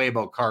feel that way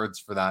about cards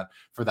for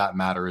that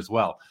matter as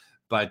well.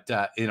 But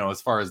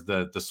as far as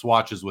the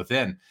swatches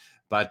within,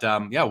 but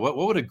what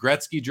would a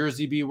Gretzky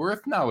jersey be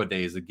worth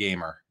nowadays, a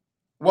gamer?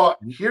 Well,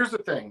 here's the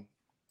thing: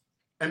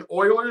 an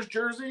Oilers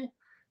jersey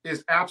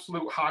is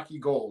absolute hockey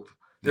gold.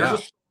 I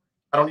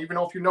don't even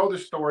know if you know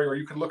this story, or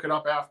you can look it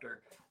up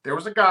after. There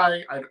was a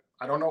guy,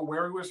 I don't know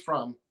where he was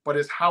from, but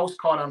his house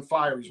caught on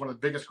fire. He's one of the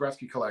biggest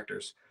Gretzky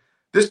collectors.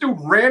 This dude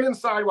ran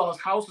inside while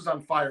his house was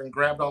on fire and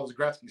grabbed all his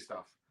Gretzky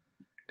stuff,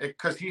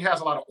 because he has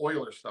a lot of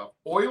Oilers stuff.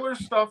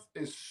 Oilers stuff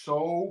is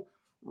so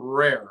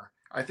rare.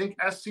 I think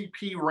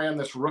SCP ran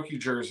this rookie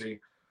jersey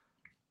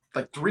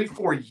like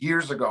 3-4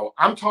 years ago.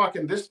 I'm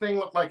talking, this thing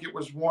looked like it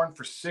was worn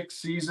for 6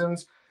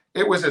 seasons.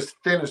 It was as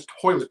thin as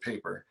toilet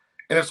paper,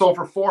 and it sold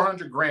for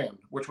 $400,000,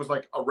 which was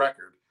like a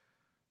record.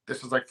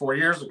 This is like 4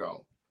 years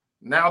ago.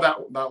 Now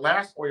that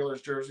last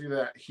Oilers jersey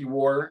that he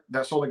wore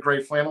that sold at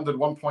Gray Flannel did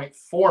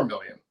 $1.4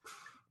 million.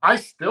 I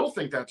still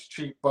think that's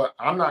cheap, but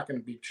I'm not going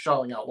to be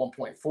shelling out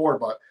 1.4.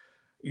 But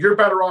you're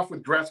better off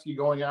with Gretzky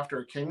going after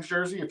a Kings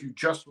jersey if you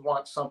just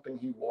want something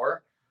he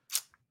wore.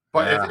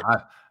 But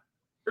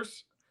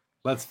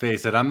let's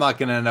face it, I'm not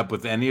going to end up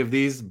with any of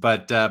these.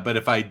 But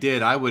if I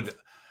did,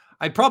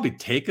 I'd probably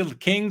take a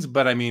Kings.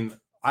 But I mean,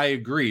 I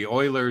agree,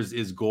 Oilers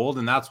is gold,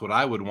 and that's what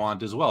I would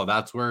want as well.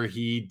 That's where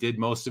he did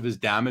most of his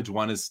damage,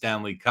 won his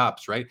Stanley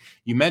Cups, right?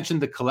 You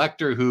mentioned the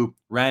collector who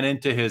ran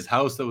into his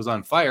house that was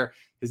on fire.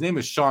 His name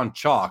is Sean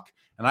Chalk,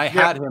 and I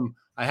had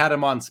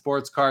him on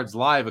Sports Cards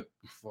Live.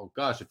 Oh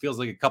gosh, it feels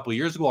like a couple of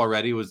years ago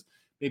already. It was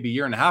maybe a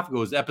year and a half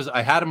ago.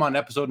 I had him on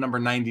episode number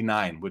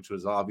 99, which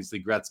was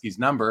obviously Gretzky's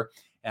number,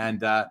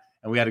 and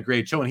we had a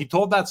great show. And he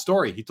told that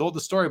story. He told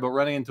the story about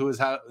running into his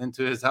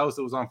house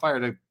that was on fire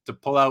to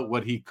pull out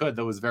what he could.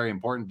 That was very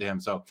important to him.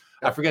 So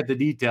I forget the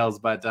details,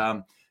 but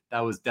that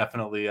was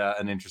definitely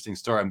an interesting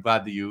story. I'm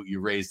glad that you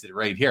raised it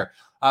right here.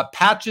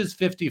 Patches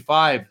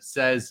 55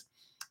 says,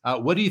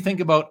 what do you think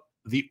about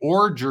the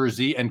Orr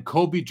jersey and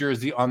Kobe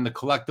jersey on the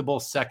collectible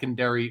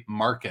secondary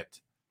market?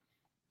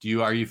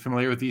 Are you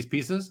familiar with these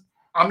pieces?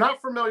 I'm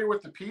not familiar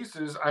with the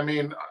pieces. I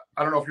mean,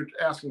 I don't know if you're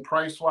asking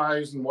price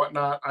wise and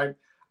whatnot.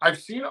 I've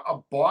seen a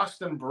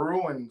Boston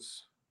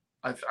Bruins,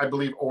 I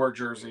believe, Orr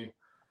jersey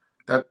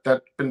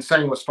that been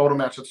saying was photo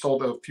match that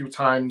sold a few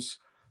times,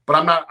 but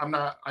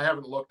I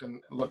haven't looked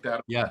at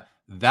it. Yeah.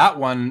 That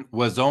one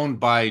was owned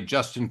by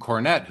Justin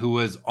Cornett, who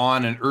was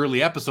on an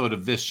early episode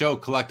of this show,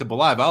 Collectible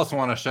Live. I also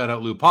want to shout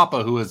out Lou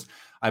Papa, who is,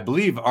 I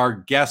believe, our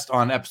guest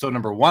on episode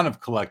number 1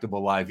 of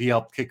Collectible Live. He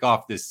helped kick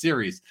off this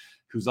series,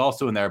 who's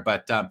also in there.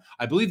 But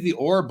I believe the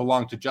Orr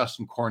belonged to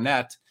Justin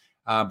Cornett,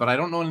 but I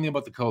don't know anything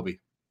about the Kobe.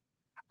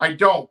 I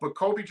don't, but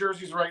Kobe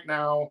jerseys right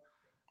now,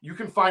 you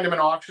can find them in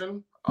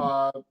auction.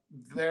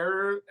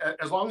 They're,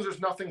 as long as there's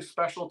nothing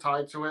special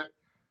tied to it,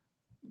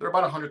 they're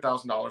about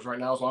 $100,000 right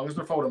now, as long as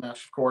they're photo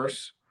matched, of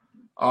course.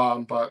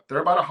 But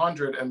they're about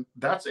 100, and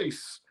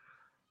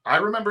I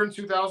remember in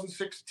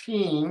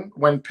 2016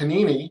 when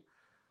Panini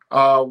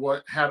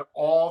had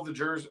all the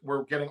jerseys,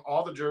 were getting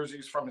all the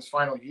jerseys from his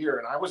final year,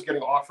 and I was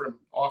getting offered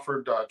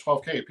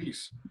 $12K a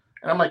piece,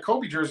 and I'm like,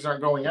 Kobe jerseys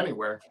aren't going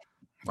anywhere.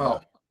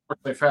 Well,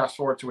 they fast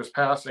forward to his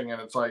passing, and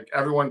it's like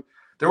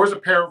there was a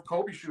pair of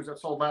Kobe shoes that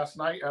sold last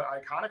night at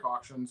Iconic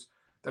Auctions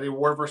that he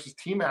wore versus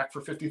T-Mac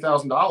for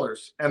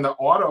 $50,000, and the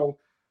auto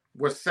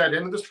was said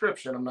in the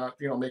description, I'm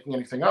not making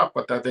anything up,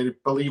 but that they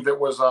believed it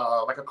was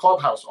like a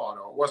clubhouse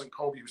auto. It wasn't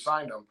Kobe who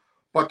signed them,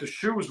 but the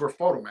shoes were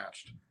photo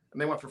matched, and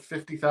they went for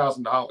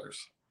 $50,000.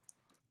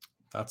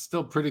 That's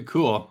still pretty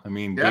cool. I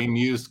mean, game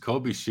used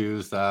Kobe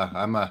shoes.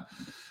 I'm a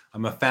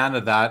I'm a fan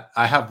of that.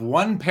 I have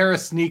one pair of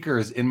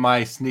sneakers in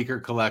my sneaker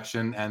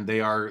collection, and they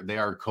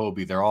are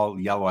Kobe. They're all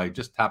yellow. I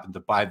just happened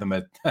to buy them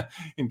at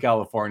in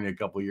California a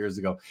couple years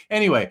ago.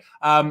 Anyway,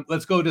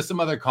 let's go to some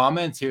other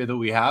comments here that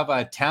we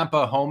have.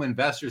 Tampa Home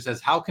Investor says,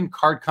 "How can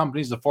card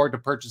companies afford to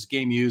purchase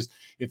game used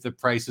if the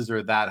prices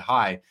are that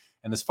high?"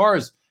 And as far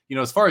as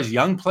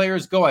young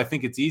players go, I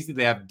think it's easy.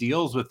 They have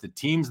deals with the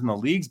teams and the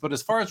leagues. But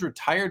as far as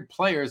retired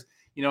players,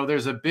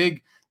 there's a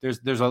big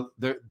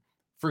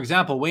for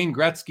example, Wayne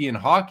Gretzky in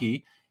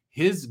hockey,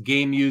 his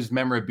game used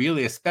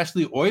memorabilia,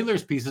 especially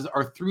Oilers pieces,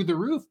 are through the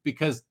roof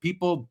because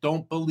people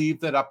don't believe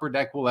that Upper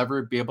Deck will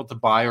ever be able to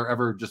buy or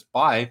ever just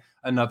buy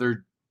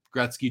another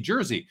Gretzky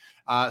jersey.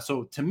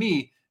 So to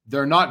me,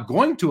 they're not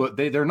going to it.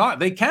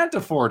 They can't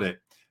afford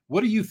it. What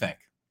do you think?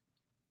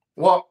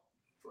 Well,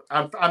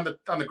 on the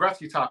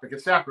Gretzky topic,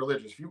 it's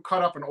sacrilegious. If you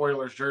cut up an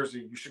Oilers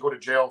jersey, you should go to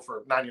jail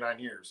for 99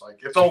 years. Like,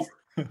 it's over.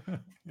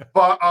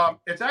 But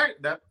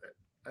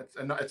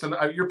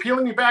you're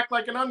peeling me back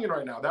like an onion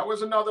right now. That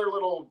was another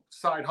little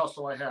side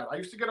hustle I had. I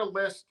used to get a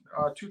list,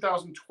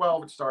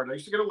 2012 it started. I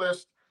used to get a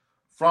list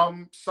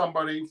from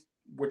somebody,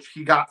 which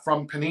he got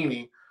from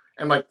Panini,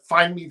 and like,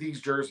 find me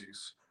these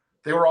jerseys.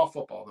 They were all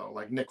football though.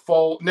 Like Nick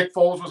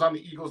Foles was on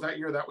the Eagles that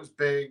year. That was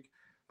big.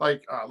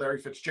 Like Larry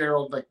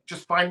Fitzgerald. Like,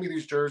 just find me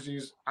these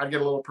jerseys. I'd get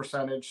a little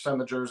percentage,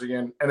 send the jersey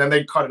in, and then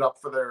they'd cut it up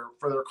for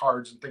their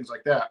cards and things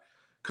like that.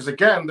 Because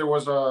again,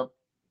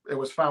 it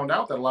was found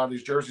out that a lot of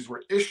these jerseys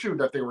were issued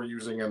that they were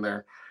using in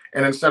there.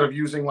 And instead of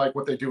using like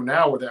what they do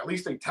now, where at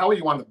least they tell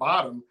you on the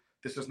bottom,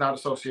 this is not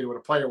associated with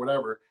a player,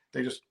 whatever,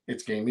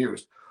 it's game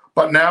used.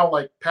 But now,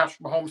 like Patrick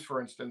Mahomes, for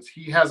instance,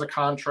 he has a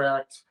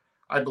contract,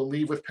 I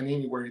believe, with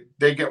Panini where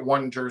they get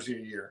one jersey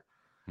a year.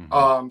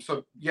 Mm-hmm.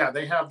 So yeah,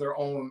 they have their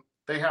own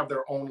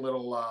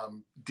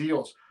little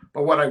deals.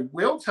 But what I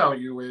will tell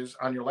you is,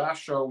 on your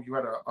last show, you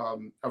had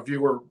a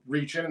viewer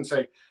reach in and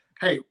say,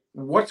 "Hey,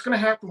 what's going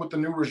to happen with the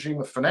new regime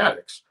with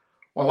Fanatics?"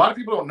 Well, a lot of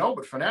people don't know,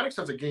 but Fanatics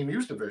has a game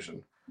use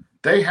division.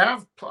 They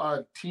have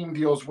team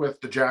deals with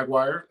the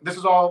Jaguars. This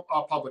is all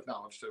public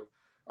knowledge too.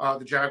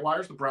 The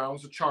Jaguars, the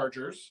Browns, the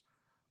Chargers,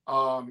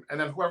 and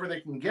then whoever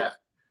they can get.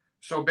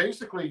 So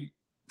basically,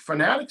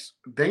 Fanatics,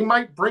 they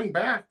might bring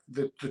back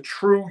the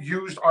true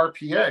used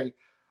RPA.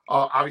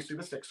 Obviously,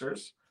 the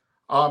Sixers.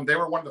 They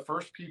were one of the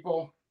first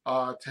people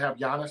to have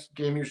Giannis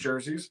game used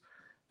jerseys.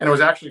 And it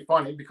was actually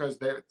funny because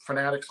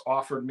Fanatics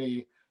offered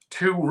me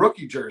 2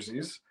 rookie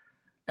jerseys.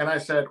 And I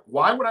said,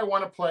 why would I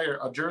want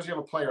a jersey of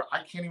a player I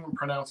can't even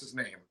pronounce his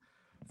name?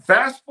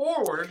 Fast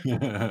forward,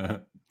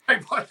 I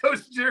bought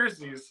those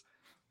jerseys.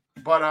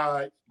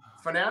 But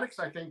Fanatics,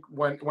 I think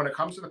when it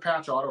comes to the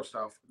patch auto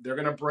stuff, they're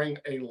going to bring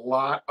a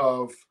lot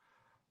of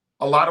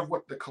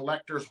what the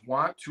collectors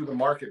want to the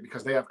market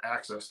because they have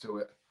access to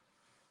it.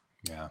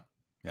 Yeah.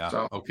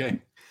 So.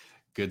 Okay.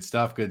 Good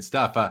stuff.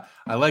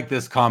 I like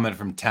this comment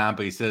from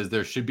Tampa. He says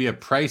there should be a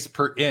price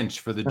per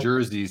inch for the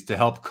jerseys to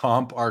help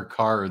comp our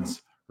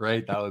cards,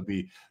 right? That would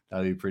be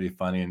pretty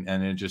funny and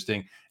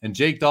interesting. And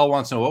Jake Dahl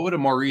wants to know, what would a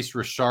Maurice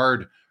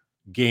Richard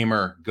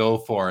gamer go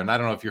for? And I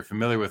don't know if you're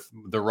familiar with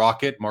the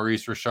Rocket,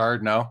 Maurice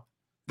Richard. No,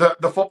 the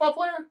football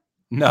player.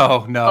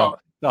 No, oh.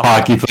 The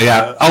hockey player.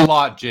 Yeah, a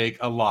lot, Jake,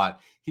 a lot.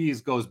 He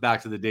goes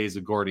back to the days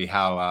of Gordie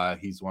Howe.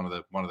 He's one of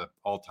the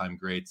all-time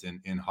greats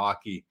in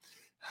hockey.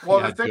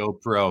 Well, yeah, Joe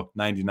Pro,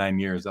 99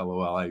 years,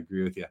 LOL. I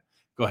agree with you.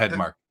 Go ahead,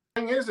 Mark.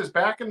 The thing is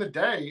back in the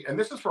day, and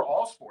this is for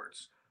all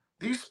sports,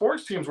 these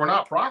sports teams were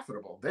not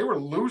profitable. They were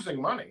losing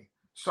money.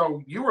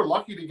 So you were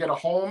lucky to get a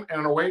home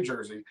and an away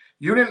jersey.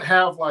 You didn't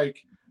have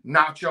like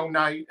Nacho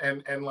Night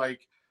and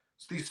like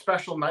these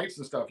special nights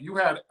and stuff. You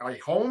had a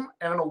home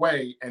and an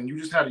away, and you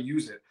just had to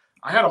use it.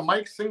 I had a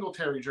Mike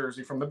Singletary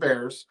jersey from the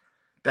Bears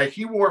that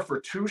he wore for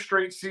 2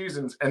 straight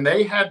seasons, and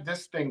they had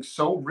this thing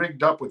so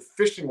rigged up with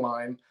fishing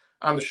line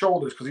on the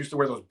shoulders because he used to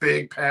wear those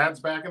big pads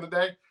back in the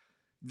day.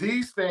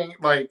 These things,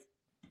 like,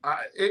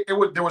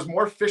 there was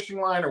more fishing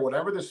line or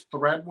whatever this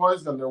thread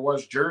was than there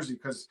was jersey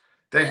because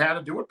they had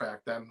to do it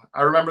back then.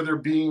 I remember there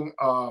being,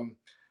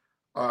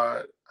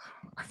 I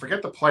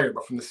forget the player,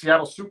 but from the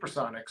Seattle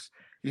Supersonics,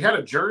 he had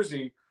a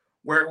jersey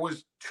where it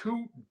was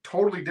 2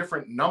 totally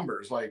different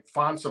numbers, like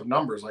fonts of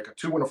numbers, like a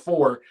 2 and a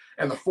 4,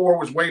 and the 4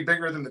 was way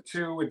bigger than the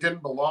 2. It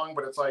didn't belong,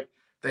 but it's like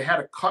they had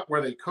to cut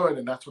where they could,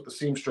 and that's what the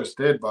seamstress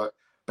did. But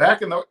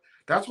back in the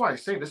that's why I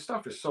say this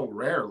stuff is so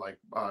rare. Like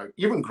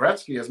even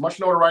Gretzky, as much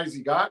notoriety as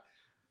he got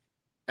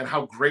and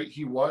how great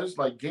he was,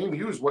 like game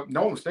used, what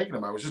no one was thinking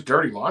about was just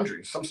dirty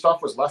laundry. Some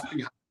stuff was left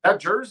behind. That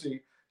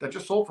jersey that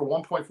just sold for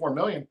 $1.4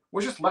 million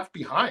was just left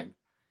behind.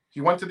 He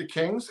went to the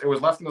Kings. It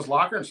was left in his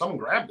locker and someone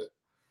grabbed it.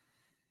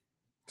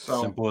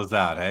 So simple as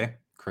that, hey?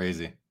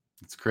 Crazy.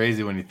 It's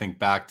crazy when you think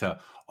back to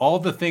all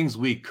the things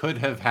we could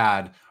have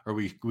had, or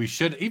we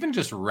should, even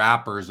just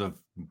wrappers of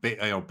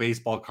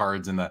baseball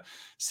cards in the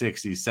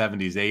 60s,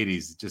 70s,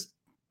 80s. Just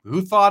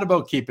who thought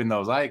about keeping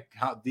those?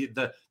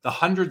 The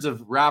hundreds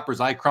of wrappers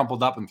I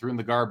crumpled up and threw in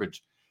the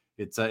garbage.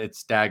 It's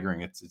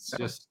staggering. It's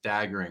just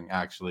staggering,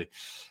 actually.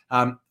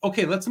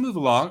 Okay, let's move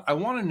along. I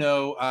want to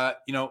know,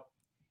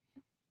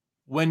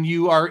 when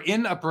you are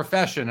in a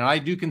profession, and I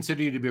do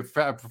consider you to be a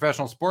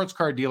professional sports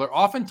card dealer,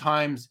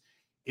 oftentimes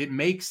it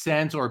makes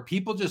sense, or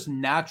people just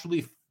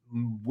naturally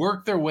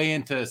work their way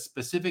into a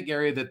specific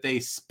area that they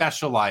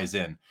specialize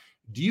in.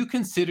 Do you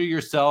consider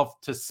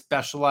yourself to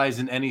specialize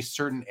in any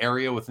certain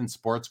area within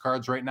sports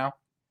cards right now?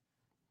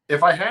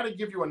 If I had to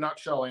give you a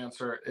nutshell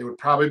answer, it would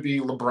probably be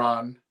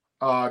LeBron,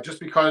 just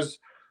because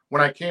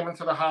when I came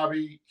into the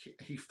hobby,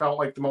 he felt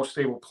like the most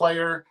stable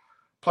player,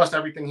 plus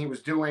everything he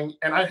was doing.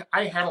 And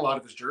I had a lot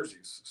of his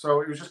jerseys.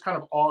 So it was just kind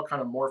of all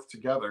kind of morphed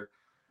together.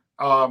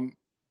 Um,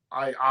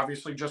 I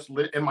obviously just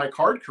in my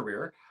card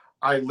career,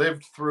 I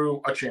lived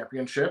through a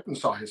championship and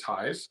saw his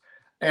highs.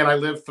 And I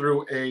lived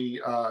through a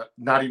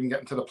not even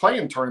getting to the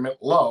play-in tournament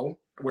low,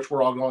 which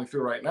we're all going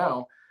through right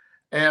now.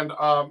 And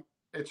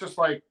it's just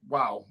like,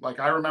 wow. Like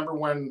I remember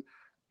when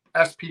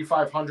SP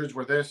 500s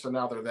were this and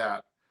now they're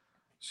that.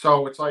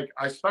 So it's like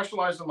I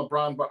specialize in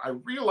LeBron, but I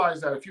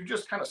realize that if you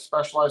just kind of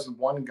specialize in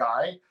one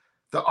guy,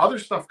 the other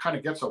stuff kind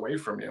of gets away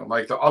from you.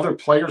 Like the other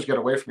players get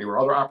away from you or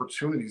other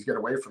opportunities get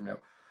away from you.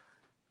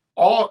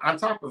 All on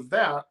top of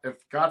that, if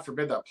God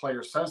forbid that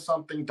player says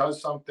something,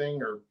 does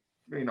something, or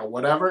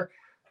whatever,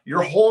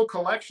 your whole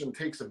collection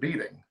takes a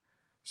beating.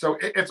 So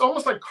it's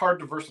almost like card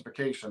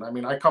diversification. I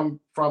mean, I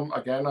come from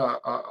again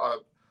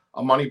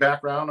a money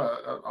background,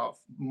 a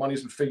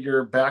monies and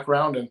figure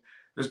background, and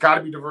there's got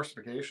to be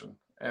diversification.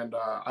 And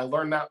I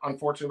learned that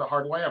unfortunately the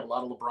hard way. I have a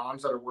lot of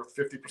LeBrons that are worth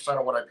 50%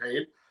 of what I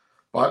paid,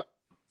 but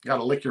you got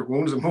to lick your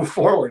wounds and move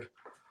forward.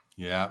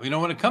 Yeah,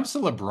 when it comes to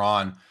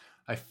LeBron,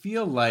 I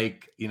feel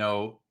like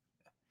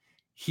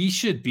he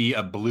should be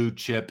a blue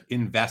chip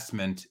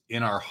investment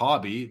in our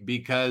hobby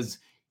because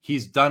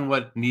he's done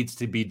what needs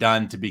to be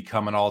done to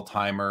become an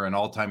all-timer, an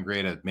all-time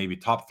great, at maybe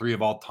top 3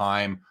 of all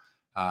time.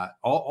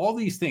 All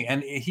these things,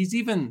 and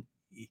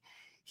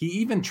he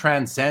even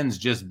transcends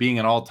just being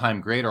an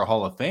all-time great or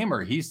Hall of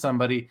Famer. He's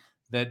somebody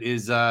that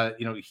is,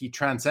 he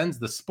transcends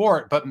the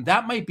sport, but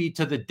that might be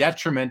to the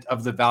detriment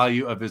of the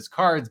value of his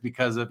cards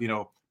because of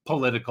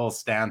political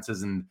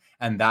stances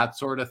and that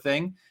sort of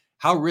thing.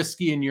 How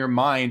risky in your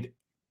mind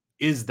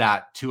is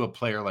that to a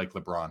player like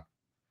LeBron?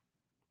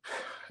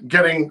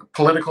 Getting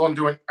political and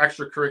doing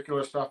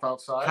extracurricular stuff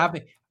outside.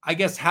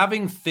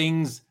 Having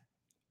things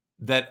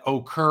that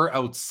occur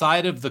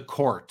outside of the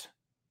court,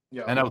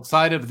 yeah, and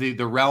outside of the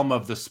realm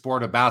of the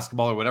sport of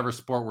basketball or whatever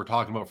sport we're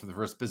talking about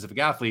for a specific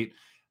athlete,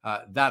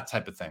 that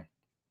type of thing.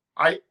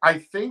 I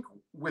think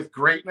with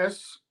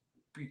greatness,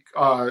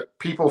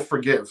 people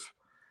forgive,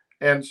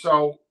 and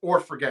so or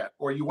forget,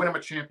 or you win them a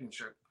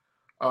championship.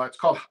 It's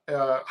called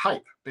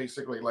hype,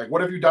 basically. Like,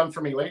 what have you done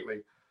for me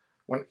lately?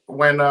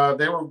 When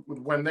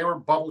they were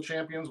bubble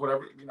champions,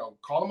 whatever,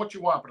 call them what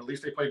you want, but at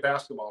least they played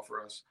basketball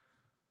for us.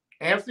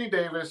 Anthony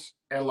Davis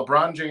and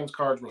LeBron James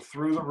cards were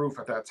through the roof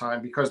at that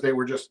time because they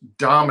were just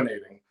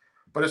dominating.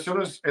 But as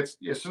soon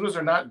as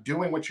they're not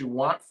doing what you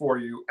want for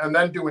you and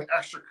then doing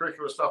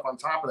extracurricular stuff on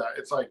top of that,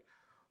 it's like,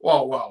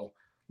 well,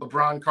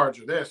 LeBron cards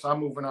are this. I'm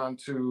moving on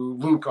to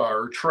Luka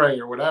or Trey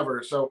or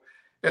whatever. So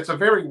it's a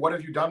very, what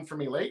have you done for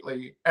me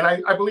lately? And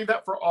I believe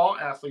that for all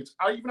athletes,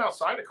 even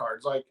outside of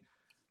cards, like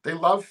they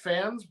love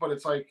fans, but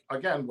it's like,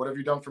 again, what have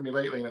you done for me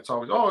lately? And it's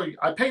always,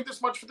 I paid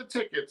this much for the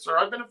tickets, or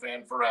I've been a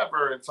fan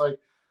forever. It's like,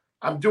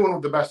 I'm doing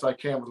the best I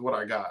can with what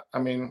I got. I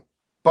mean,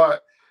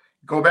 but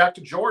go back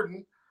to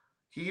Jordan.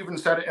 He even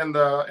said it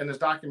in his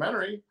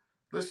documentary.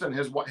 Listen,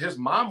 his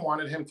mom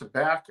wanted him to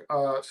back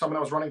someone that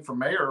was running for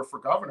mayor or for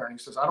governor, and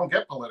he says, I don't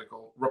get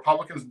political.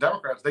 Republicans and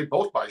Democrats, they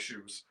both buy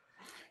shoes.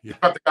 Yeah.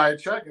 Got the guy a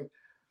check, and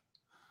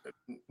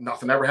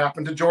nothing ever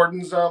happened to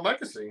Jordan's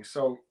legacy.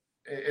 So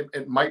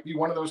it might be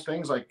one of those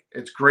things. Like,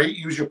 it's great,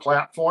 use your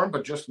platform,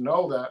 but just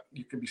know that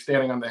you could be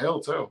standing on the hill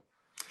too.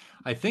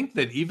 I think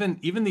that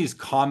even these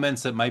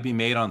comments that might be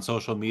made on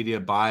social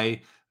media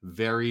by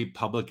very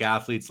public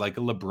athletes like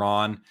a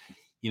LeBron,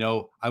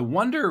 I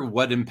wonder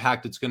what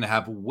impact it's going to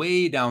have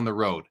way down the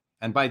road.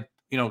 And by,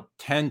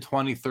 10,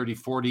 20, 30,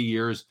 40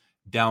 years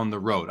down the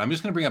road. I'm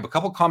just going to bring up a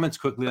couple comments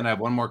quickly, and I have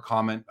one more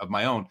comment of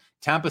my own.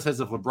 Tampa says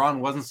if LeBron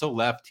wasn't so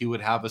left, he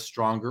would have a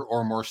stronger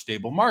or more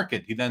stable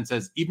market. He then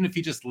says, even if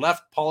he just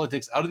left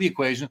politics out of the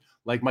equation,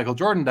 like Michael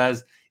Jordan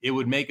does, it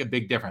would make a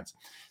big difference.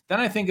 Then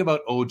I think about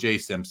O.J.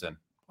 Simpson.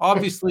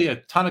 Obviously, a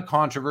ton of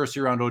controversy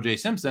around O.J.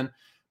 Simpson,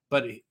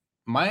 but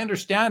my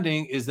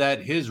understanding is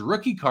that his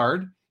rookie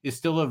card is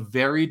still a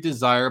very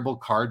desirable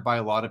card by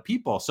a lot of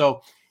people.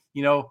 So,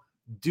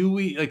 do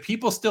we, like,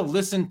 people still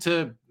listen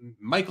to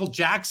Michael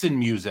Jackson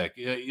music?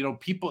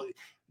 People,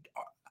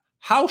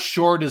 how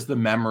short is the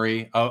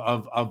memory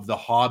of the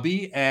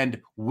hobby? And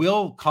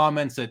will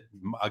comments that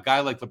a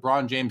guy like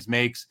LeBron James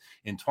makes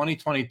in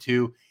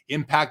 2022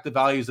 impact the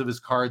values of his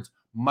cards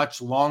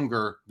much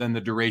longer than the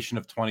duration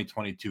of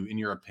 2022, in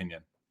your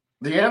opinion?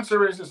 The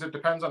answer is it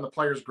depends on the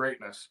player's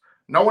greatness.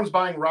 No one's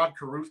buying Rod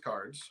Caruth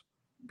cards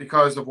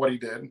because of what he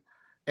did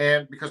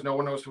and because no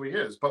one knows who he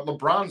is. But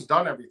LeBron's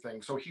done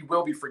everything, so he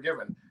will be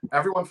forgiven.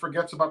 Everyone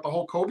forgets about the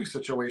whole Kobe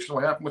situation,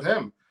 what happened with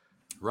him.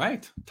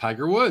 Right.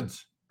 Tiger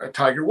Woods.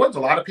 A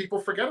lot of people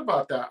forget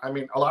about that. I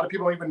mean, a lot of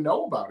people don't even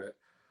know about it.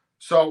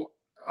 So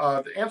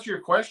To answer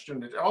your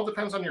question, it all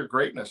depends on your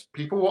greatness.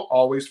 People will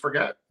always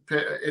forget.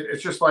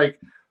 It's just like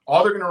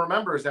all they're going to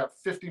remember is that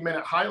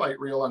 50-minute highlight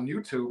reel on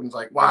YouTube, and it's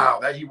like, wow,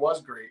 that he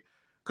was great.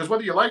 Because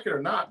whether you like it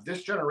or not,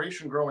 this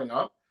generation growing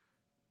up,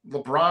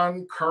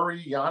 LeBron,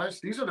 Curry,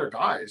 Giannis, these are their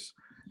guys.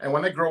 And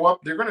when they grow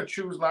up, they're going to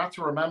choose not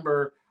to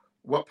remember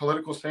what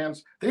political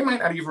stance. They might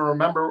not even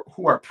remember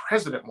who our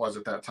president was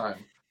at that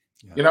time.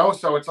 Yeah.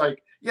 So it's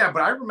like, yeah,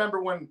 but I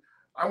remember when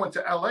I went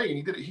to LA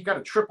and he got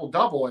a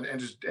triple-double and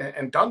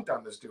dunked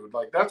on this dude.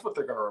 Like, that's what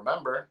they're going to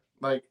remember.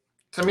 Like,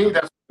 to me,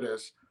 that's what it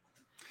is.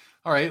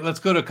 All right, let's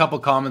go to a couple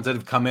comments that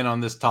have come in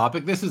on this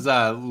topic. This is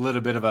a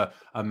little bit of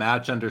a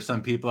match under some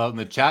people out in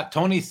the chat.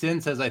 Tony Sin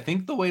says, I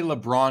think the way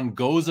LeBron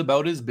goes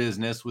about his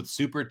business with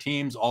super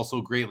teams also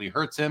greatly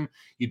hurts him.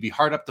 You'd be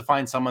hard up to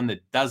find someone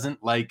that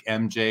doesn't like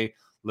MJ.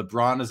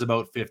 LeBron is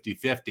about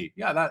 50-50.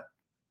 Yeah, that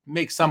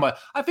makes somewhat.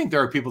 I think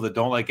there are people that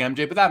don't like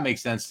MJ, but that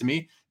makes sense to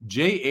me.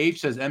 JH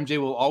says MJ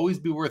will always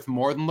be worth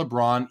more than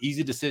LeBron.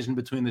 Easy decision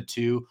between the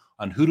two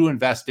on who to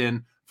invest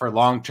in for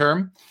long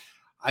term.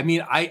 I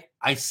mean,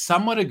 I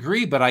somewhat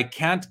agree, but I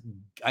can't.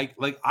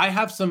 I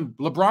have some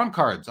LeBron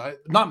cards,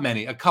 not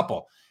many, a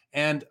couple,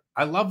 and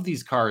I love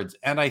these cards,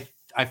 and I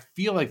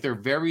feel like they're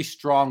very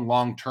strong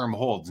long-term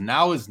holds.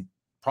 Now is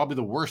probably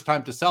the worst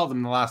time to sell them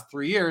in the last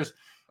 3 years.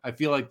 I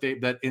feel like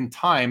that in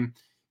time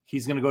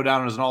he's going to go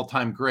down as an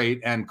all-time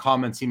great, and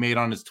comments he made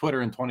on his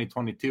Twitter in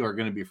 2022 are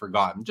going to be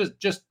forgotten.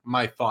 Just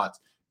my thoughts.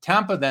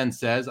 Tampa then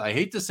says, I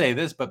hate to say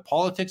this, but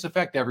politics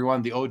affect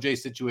everyone. The OJ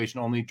situation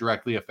only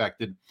directly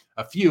affected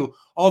a few,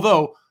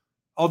 although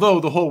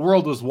the whole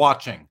world was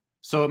watching.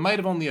 So it might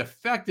have only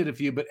affected a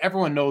few, but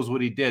everyone knows what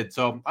he did.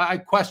 So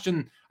I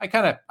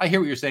hear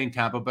what you're saying,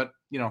 Tampa, but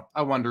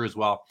I wonder as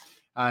well.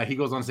 He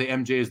goes on to say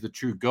MJ is the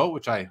true GOAT,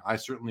 which I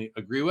certainly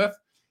agree with.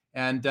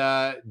 And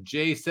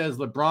Jay says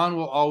LeBron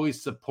will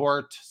always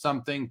support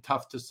something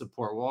tough to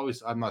support.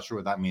 I'm not sure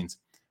what that means.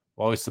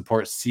 We'll always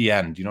support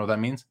CN. Do you know what that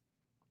means?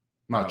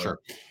 Not sure.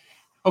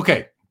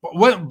 Okay. But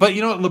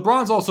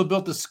LeBron's also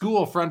built a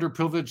school for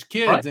underprivileged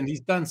kids, right? And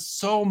he's done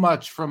so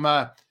much from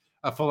a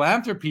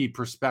philanthropy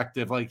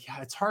perspective. Like,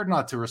 it's hard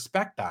not to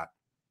respect that.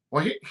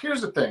 Well,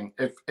 here's the thing.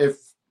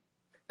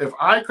 If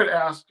I could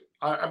ask,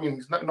 I mean,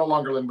 he's no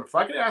longer living, but if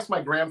I could ask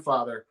my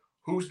grandfather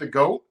who's the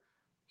GOAT,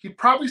 he'd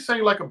probably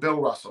say like a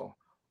Bill Russell,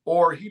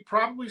 or he'd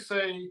probably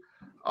say,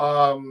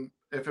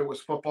 if it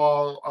was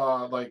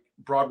football, like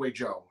Broadway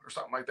Joe or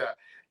something like that.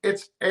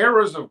 It's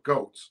eras of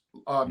GOATs.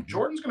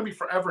 Jordan's going to be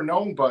forever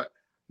known, but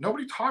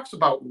nobody talks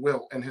about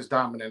Wilt and his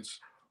dominance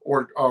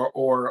or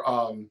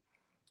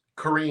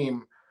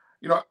Kareem.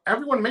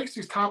 Everyone makes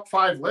these top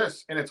 5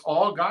 lists, and it's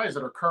all guys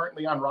that are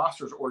currently on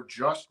rosters or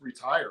just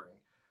retiring.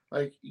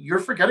 Like, you're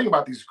forgetting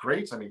about these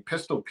greats. I mean,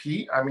 Pistol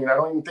Pete. I mean, I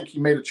don't even think he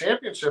made a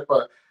championship,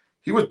 but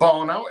he was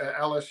balling out at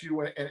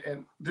LSU,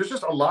 and there's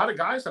just a lot of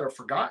guys that are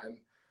forgotten.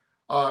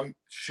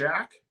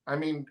 Shaq. I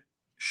mean,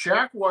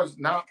 Shaq was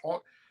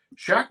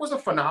a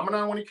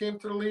phenomenon when he came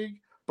to the league,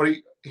 but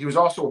he was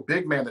also a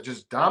big man that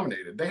just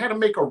dominated. They had to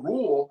make a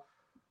rule,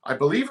 I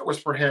believe it was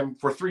for him,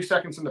 for 3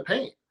 seconds in the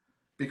paint,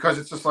 because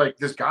it's just like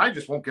this guy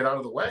just won't get out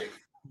of the way.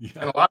 Yeah.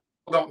 And a lot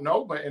of people don't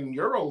know, but in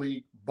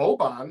EuroLeague,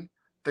 Boban,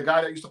 the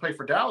guy that used to play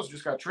for Dallas,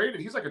 just got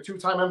traded. He's like a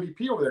 2-time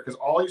MVP over there because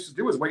all he used to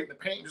do is wait in the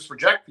paint and just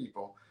reject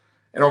people.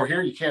 And over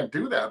here, you can't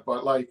do that.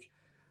 But like,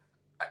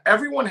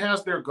 everyone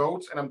has their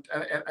GOATs, and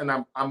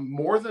I'm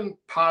more than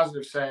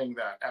positive saying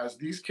that as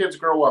these kids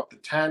grow up, the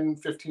 10,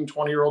 15,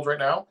 20-year-olds right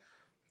now,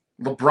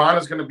 LeBron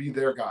is going to be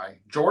their guy.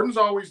 Jordan's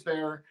always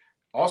there.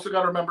 Also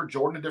got to remember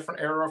Jordan, a different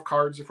era of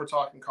cards if we're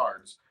talking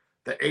cards.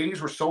 The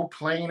 80s were so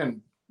plain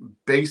and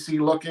bassy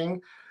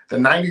looking. The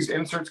 90s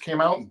inserts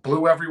came out and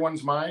blew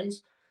everyone's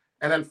minds.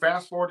 And then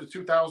fast forward to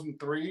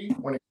 2003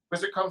 when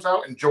Exquisite comes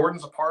out and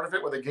Jordan's a part of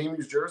it with a game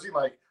used jersey,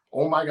 like,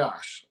 oh my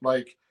gosh.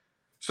 Like,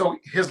 so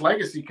his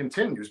legacy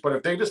continues. But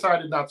if they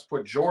decided not to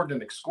put Jordan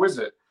in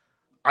Exquisite,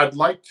 I'd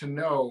like to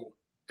know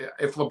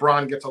if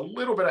LeBron gets a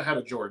little bit ahead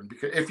of Jordan,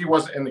 because if he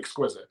wasn't in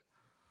Exquisite.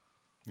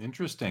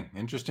 Interesting.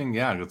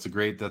 Yeah, that's a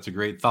great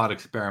thought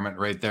experiment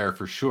right there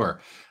for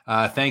sure.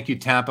 Thank you,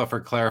 Tampa,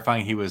 for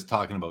clarifying he was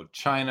talking about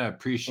China.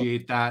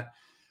 Appreciate that.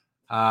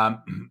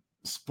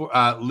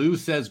 Lou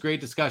says, great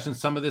discussion.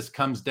 Some of this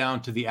comes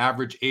down to the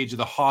average age of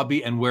the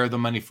hobby and where the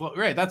money flows.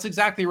 Right. That's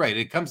exactly right.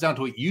 It comes down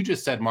to what you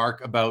just said,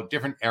 Mark, about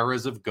different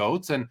eras of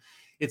GOATs. And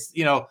it's,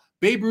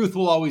 Babe Ruth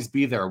will always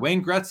be there.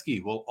 Wayne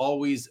Gretzky will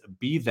always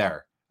be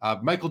there.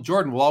 Michael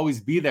Jordan will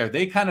always be there.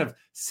 They kind of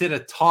sit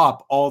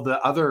atop all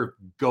the other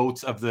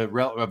GOATs of the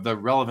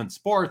relevant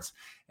sports.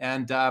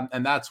 And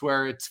that's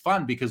where it's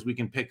fun, because we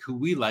can pick who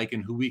we like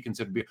and who we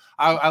consider to be.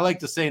 I like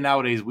to say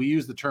nowadays we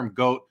use the term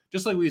GOAT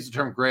just like we use the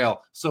term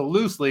Grail, so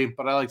loosely,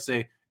 but I like to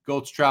say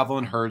goats travel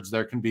in herds.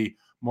 There can be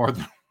more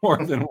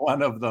than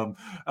one of them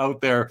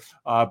out there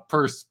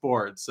per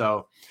sport.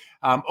 So,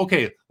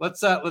 okay,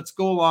 let's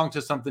go along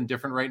to something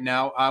different right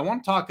now. I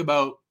want to talk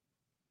about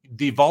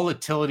the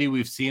volatility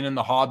we've seen in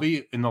the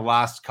hobby in the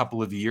last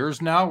couple of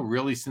years now,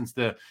 really since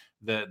the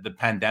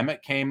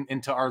pandemic came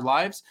into our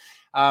lives.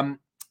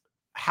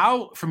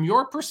 how, from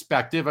your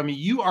perspective, I mean,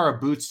 you are a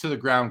boots to the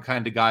ground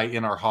kind of guy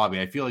in our hobby.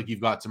 I feel like you've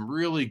got some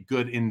really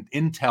good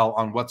intel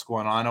on what's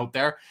going on out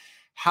there.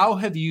 How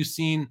have you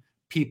seen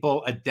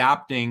people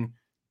adapting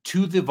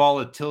to the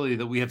volatility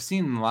that we have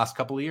seen in the last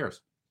couple of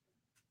years?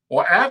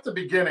 Well, at the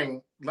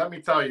beginning, let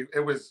me tell you, it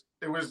was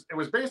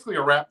basically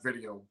a rap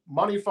video.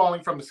 Money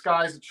falling from the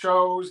skies. It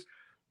shows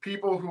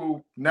people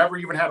who never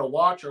even had a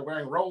watch are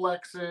wearing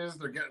Rolexes.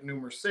 They're getting new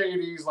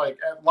Mercedes. Like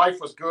life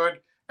was good.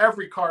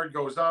 Every card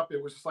goes up.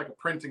 It was just like a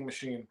printing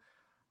machine.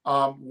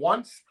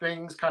 Once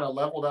things kind of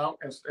leveled out,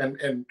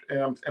 and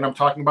I'm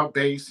talking about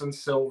base and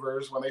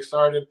silvers when they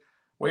started.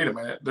 Wait a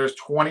minute. There's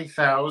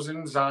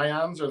 20,000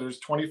 Zions or there's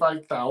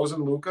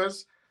 25,000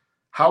 Lucas.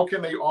 How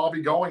can they all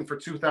be going for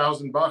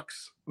 $2,000?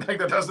 Like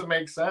that doesn't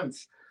make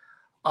sense.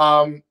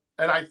 And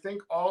I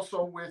think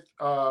also with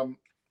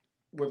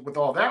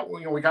all that,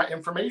 we got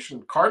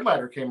information. Card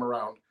Ladder came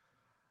around.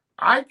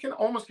 I can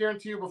almost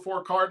guarantee you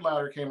before Card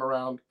Ladder came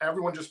around,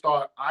 everyone just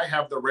thought I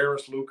have the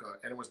rarest Luca,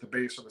 and it was the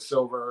base or the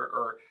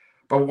silver.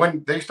 But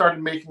when they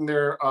started making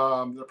their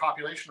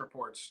population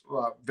reports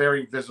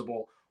very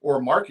visible, or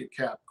market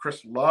cap,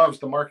 Chris loves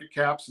the market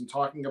caps and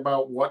talking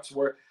about what's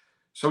where.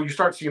 So you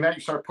start seeing that,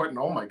 you start putting,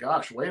 oh my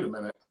gosh, wait a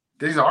minute,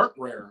 these aren't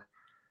rare.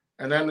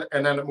 And then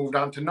it moved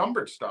on to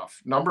numbered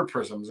stuff, numbered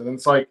prisms, and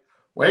it's like,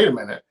 wait a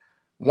minute,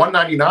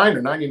 199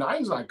 or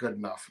 99 is not good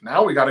enough.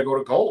 Now we got to go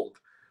to gold.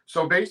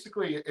 So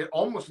basically, it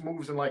almost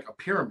moves in like a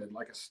pyramid,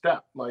 like a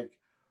step. Like,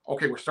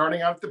 okay, we're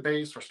starting out at the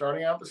base, we're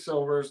starting out at the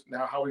silvers.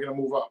 Now, how are we going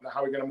to move up? Now,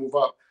 how are we going to move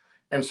up?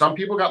 And some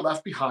people got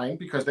left behind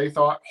because they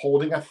thought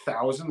holding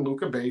 1,000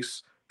 Luca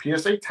base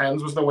PSA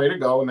 10s was the way to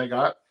go, and they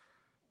got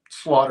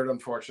slaughtered,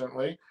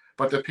 unfortunately.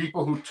 But the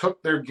people who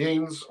took their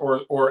gains,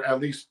 or at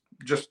least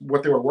just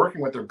what they were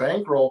working with, their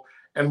bankroll,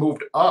 and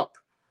moved up,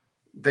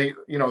 they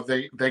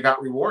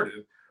got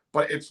rewarded.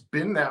 But it's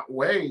been that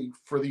way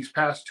for these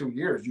past 2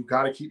 years. You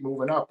got to keep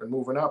moving up and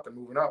moving up and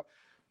moving up.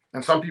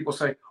 And some people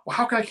say, well,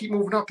 how can I keep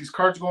moving up? These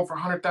cards are going for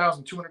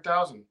 100,000,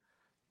 200,000.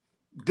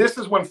 This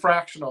is when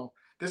fractional,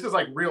 this is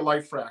like real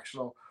life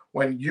fractional.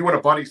 When you and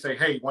a buddy say,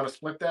 hey, want to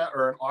split that?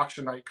 Or an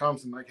auction night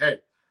comes and like, hey,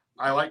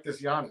 I like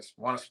this Giannis.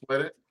 Want to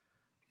split it?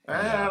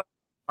 All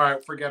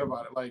right, forget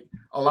about it. Like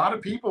a lot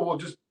of people will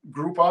just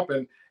group up,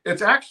 and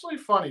it's actually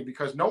funny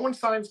because no one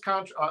signs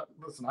contract.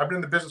 Listen, I've been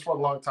in the business for a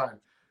long time.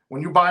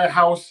 When you buy a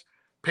house,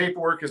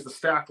 paperwork is the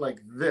stack like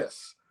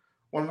this.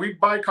 When we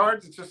buy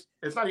cards,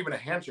 it's not even a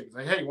handshake. It's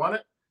like, hey, you want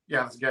it?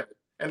 Yeah, let's get it,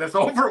 and it's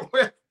over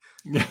with.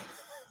 Yeah.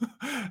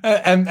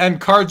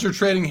 and cards are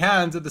trading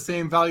hands at the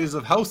same values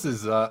of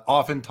houses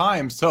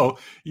oftentimes. So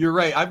you're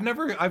right. I've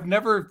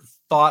never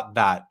thought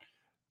that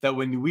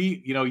when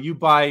you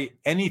buy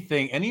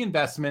anything, any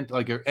investment,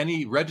 like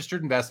any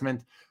registered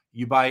investment,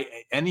 you buy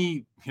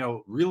any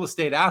real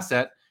estate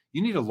asset,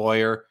 you need a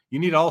lawyer, you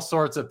need all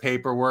sorts of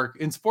paperwork.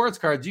 In sports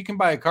cards, you can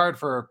buy a card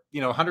for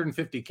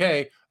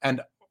 150K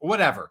and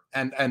whatever,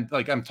 and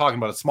like I'm talking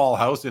about a small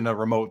house in a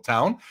remote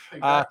town,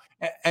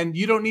 and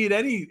you don't need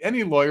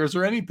any lawyers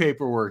or any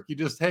paperwork. You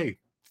just, hey,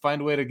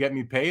 find a way to get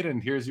me paid,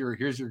 and here's your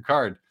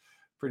card.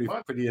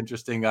 Pretty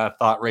interesting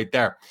thought right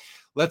there.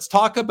 Let's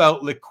talk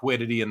about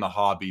liquidity in the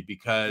hobby,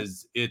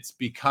 because it's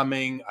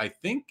becoming, I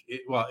think,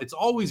 it's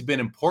always been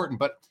important,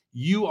 but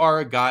you are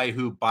a guy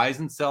who buys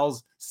and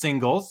sells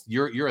singles.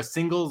 You're a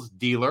singles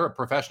dealer, a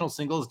professional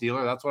singles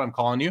dealer. That's what I'm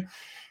calling you.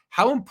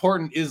 How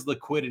important is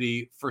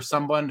liquidity for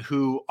someone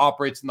who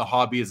operates in the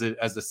hobby as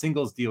a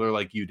singles dealer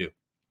like you do?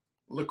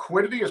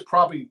 Liquidity is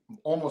probably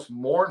almost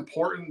more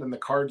important than the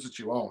cards that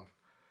you own,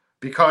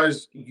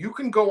 because you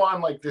can go on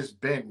like this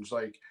binge.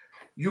 Like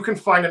you can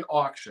find an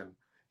auction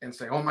and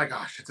say, oh my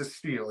gosh, it's a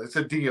steal, it's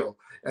a deal.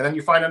 And then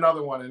you find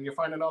another one and you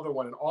find another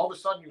one. And all of a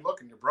sudden you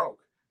look and you're broke.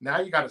 Now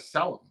you got to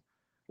sell them.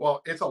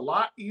 Well, it's a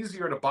lot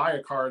easier to buy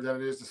a card than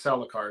it is to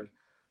sell a card.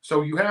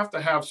 So you have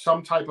to have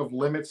some type of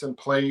limits in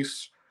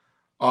place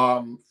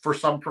for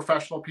some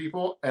professional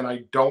people. And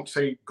I don't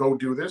say go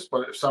do this,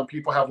 but if some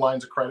people have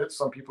lines of credit,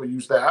 some people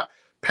use that,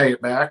 pay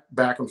it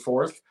back and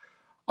forth.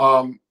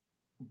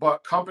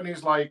 But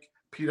companies like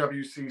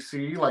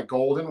PWCC, like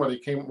Golden,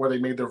 where they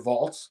made their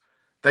vaults,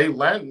 they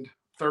lend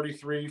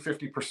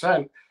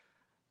 33-50%.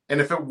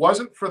 And if it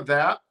wasn't for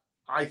that,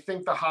 I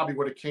think the hobby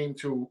would have came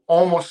to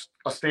almost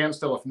a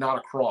standstill, if not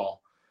a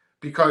crawl.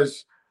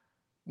 Because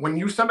when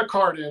you send a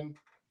card in,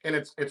 and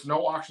it's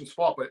no auction's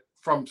fault, but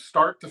from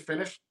start to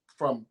finish,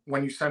 from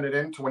when you send it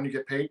in to when you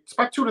get paid, it's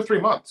about 2 to 3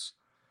 months.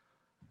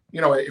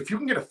 If you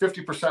can get a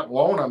 50%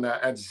 loan on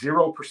that at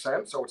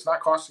 0%, so it's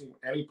not costing you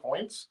any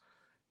points,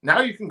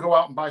 now you can go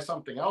out and buy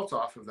something else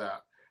off of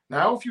that.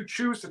 Now, if you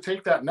choose to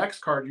take that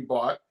next card you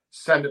bought,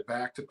 send it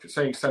back to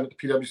send it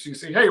to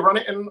PWCC, hey, run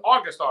it in an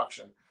August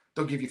auction.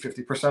 They'll give you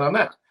 50% on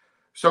that.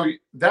 So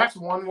that's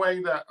one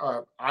way that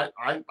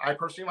I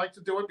personally like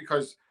to do it,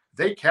 because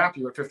they cap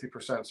you at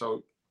 50%.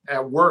 So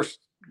at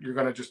worst, you're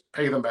going to just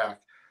pay them back.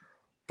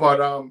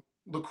 But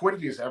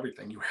liquidity is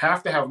everything. You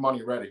have to have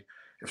money ready.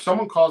 If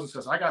someone calls and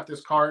says, I got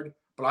this card,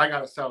 but I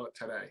got to sell it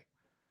today,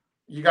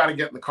 you got to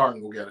get in the car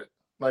and go get it.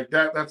 Like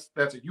that's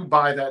it. You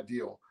buy that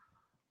deal.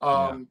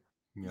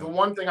 The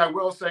one thing I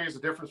will say is the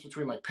difference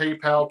between like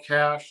PayPal,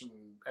 cash, and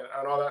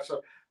all that stuff.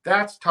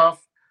 That's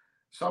tough.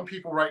 Some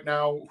people right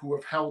now who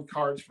have held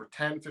cards for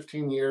 10,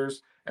 15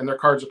 years and their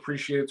cards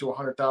appreciated to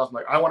 100,000,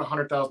 like I want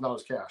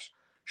 $100,000 cash.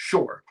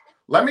 Sure.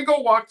 Let me go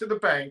walk to the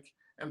bank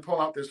and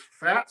pull out this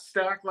fat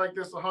stack like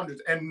this of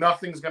hundreds and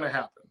nothing's going to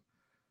happen.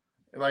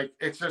 Like,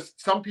 it's just,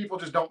 some people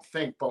just don't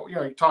think, but you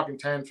know, you're talking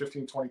 10,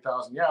 15,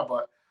 20,000. Yeah.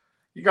 But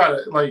you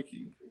gotta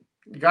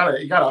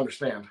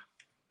understand.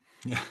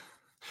 Yeah.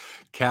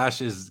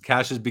 Cash is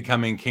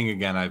becoming king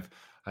again.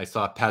 I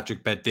saw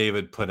Patrick Bet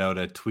David put out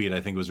a tweet,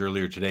 I think it was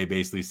earlier today,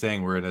 basically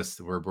saying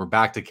we're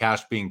back to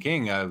cash being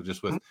king,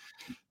 just with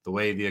the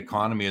way the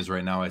economy is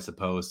right now, I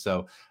suppose.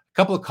 So a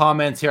couple of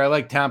comments here. I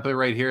like Tampa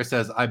right here.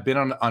 Says I've been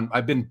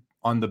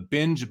on the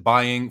binge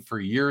buying for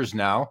years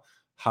now.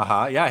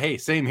 Haha. Yeah. Hey,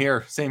 same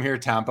here,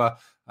 Tampa.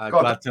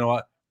 Glad to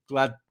know.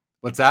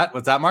 What's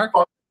that, Mark?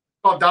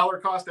 Called dollar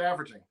cost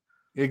averaging.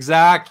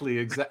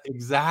 Exactly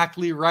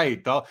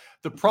right. The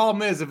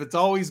problem is if it's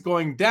always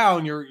going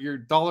down, your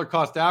dollar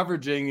cost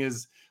averaging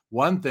is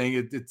one thing.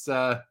 Your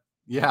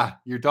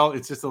dollar,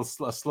 it's just a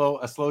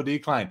slow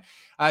decline.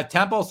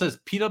 Temple says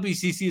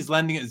PWCC is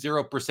lending at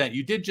 0%.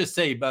 You did just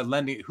say about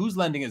lending. Who's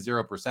lending at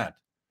 0%?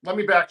 Let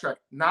me backtrack.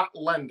 Not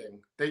lending.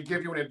 They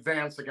give you an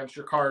advance against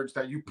your cards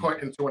that you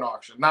put into an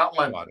auction. Not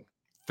lending.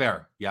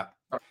 Fair. Yeah.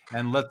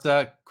 And let's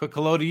quick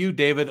hello to you,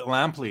 David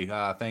Lampley.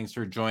 Thanks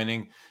for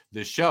joining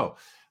the show.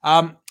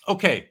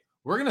 Okay,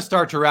 we're going to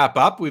start to wrap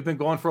up. We've been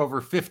going for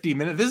over 50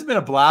 minutes. This has been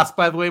a blast,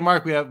 by the way,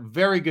 Mark. We have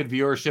very good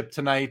viewership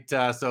tonight.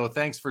 So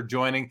thanks for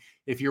joining.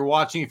 If you're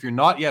watching, if you're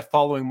not yet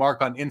following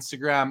Mark on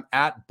Instagram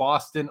at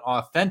Boston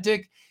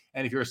Authentic,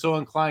 and if you're so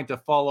inclined to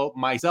follow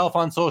myself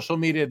on social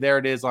media, there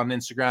it is on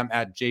Instagram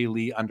at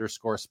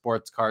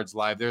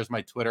jlee_sportscardslive. There's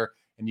my Twitter,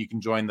 and you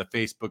can join the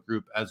Facebook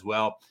group as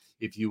well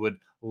if you would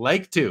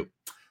like to.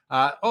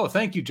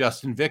 Thank you,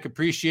 Justin Vick.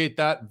 Appreciate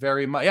that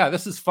very much. Yeah,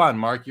 this is fun,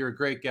 Mark. You're a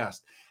great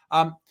guest.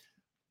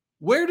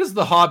 Where does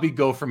the hobby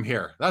go from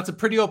here? That's a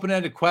pretty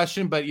open-ended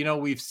question, but you know,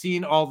 we've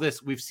seen all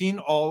this. We've seen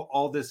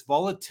all this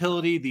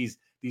volatility, these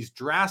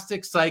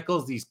drastic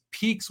cycles, these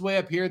peaks way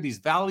up here, these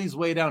valleys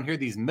way down here,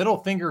 these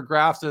middle finger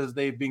graphs as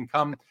they've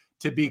become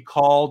to be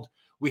called.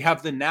 We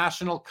have the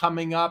National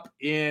coming up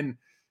in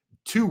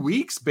 2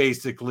 weeks,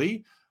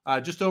 basically,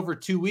 just over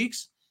 2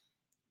 weeks.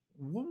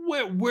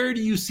 Where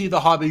do you see the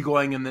hobby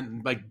going, and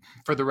then like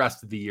for the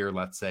rest of the year,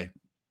 let's say?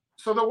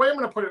 So the way I'm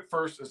going to put it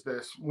first is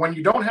this: when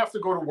you don't have to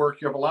go to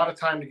work, you have a lot of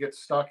time to get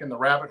stuck in the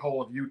rabbit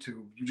hole of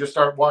YouTube. You just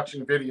start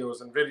watching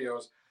videos and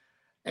videos.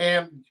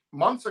 And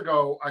months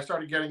ago, I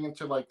started getting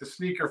into like the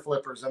sneaker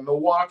flippers and the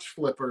watch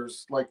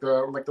flippers, like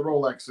the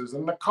Rolexes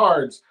and the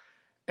cards.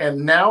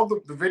 And now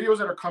the videos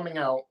that are coming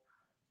out,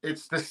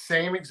 it's the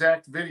same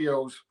exact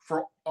videos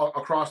for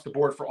across the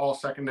board for all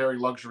secondary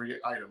luxury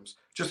items.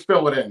 Just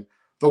fill it in.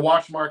 The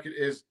watch market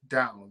is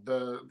down.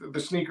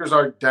 The sneakers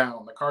are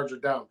down. The cards are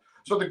down.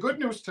 So the good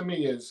news to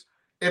me is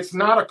it's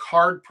not a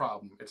card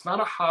problem. It's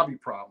not a hobby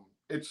problem.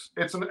 It's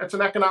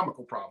an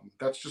economical problem.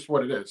 That's just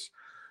what it is.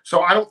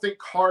 So I don't think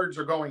cards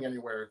are going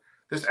anywhere.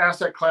 This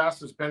asset class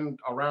has been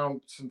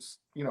around since,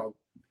 you know,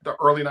 the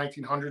early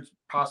 1900s,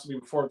 possibly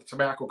before the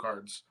tobacco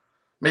cards,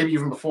 maybe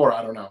even before,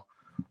 I don't know.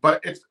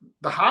 But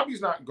the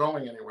hobby's not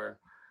going anywhere.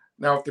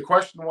 Now, if the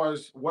question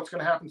was, what's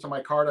going to happen to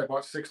my card I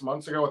bought 6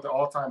 months ago at the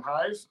all-time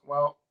highs?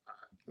 Well,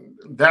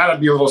 that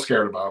I'd be a little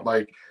scared about.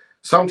 Like,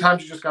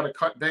 sometimes you just got to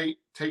cut bait,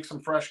 take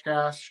some fresh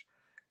cash,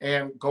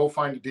 and go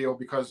find a deal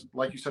because,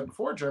 like you said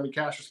before, Jeremy,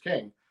 cash is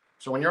king.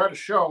 So when you're at a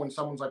show and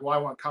someone's like, well,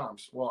 I want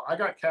comps. Well, I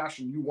got cash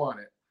and you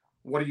want it.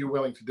 What are you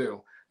willing to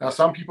do? Now,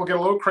 some people get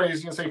a little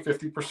crazy and say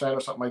 50%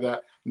 or something like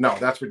that. No,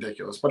 that's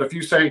ridiculous. But if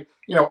you say,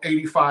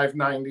 85,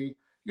 90,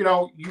 you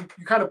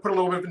kind of put a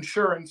little bit of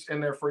insurance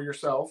in there for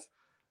yourself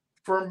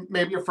for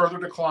maybe a further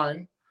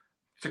decline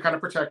to kind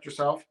of protect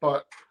yourself.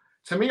 But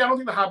to me, I don't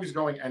think the hobby's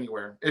going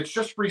anywhere. It's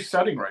just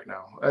resetting right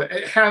now.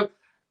 It can't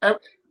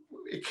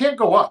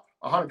go up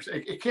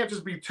 100%. It can't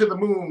just be to the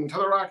moon, to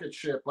the rocket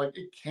ship. Like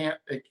it can't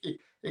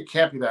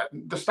be that.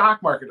 The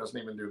stock market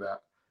doesn't even do that.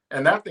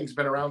 And that thing's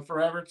been around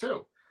forever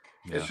too.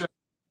 Yeah. It's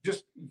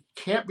just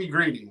can't be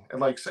greedy.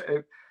 And like,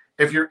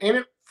 if you're in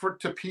it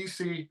to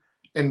PC,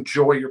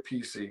 enjoy your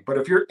PC. But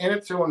if you're in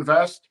it to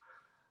invest,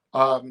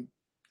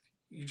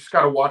 you just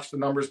got to watch the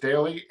numbers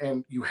daily,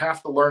 and you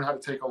have to learn how to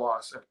take a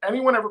loss. If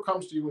anyone ever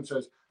comes to you and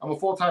says, I'm a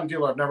full-time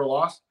dealer, I've never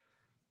lost,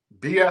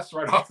 BS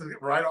right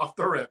off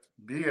the rip.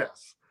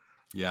 BS.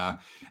 Yeah.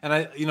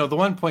 And the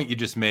one point you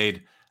just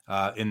made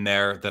in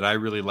there that I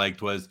really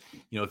liked was,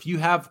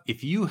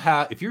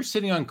 if you're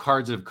sitting on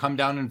cards that have come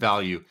down in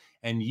value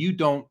and you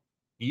don't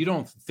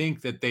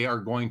think that they are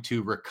going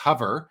to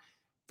recover,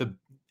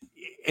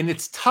 and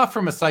it's tough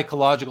from a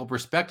psychological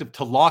perspective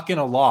to lock in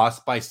a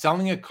loss by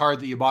selling a card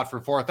that you bought for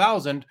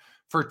 $4,000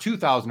 for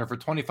 $2,000 or for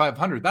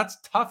 $2,500. That's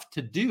tough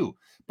to do,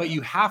 but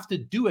you have to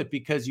do it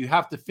because you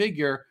have to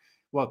figure,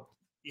 well,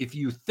 if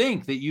you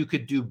think that you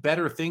could do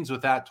better things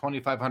with that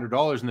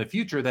 $2,500 in the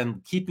future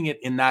than keeping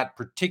it in that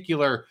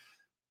particular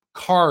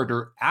card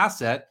or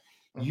asset,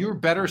 you're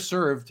better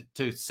served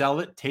to sell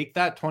it, take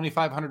that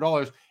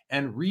 $2,500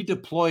 and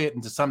redeploy it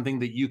into something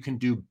that you can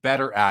do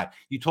better at.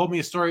 You told me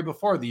a story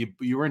before that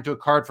you were into a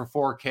card for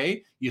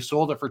 $4,000, you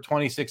sold it for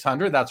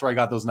 $2,600. That's where I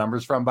got those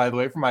numbers from, by the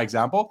way, from my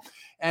example.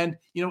 And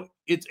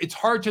it's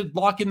hard to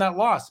lock in that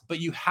loss, but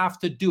you have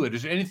to do it.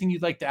 Is there anything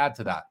you'd like to add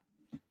to that?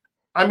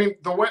 I mean,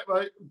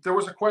 there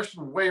was a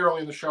question way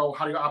early in the show,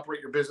 how do you operate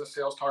your business,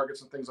 sales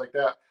targets, and things like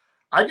that.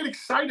 I get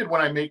excited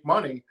when I make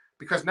money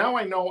because now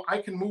I know I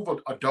can move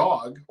a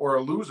dog or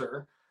a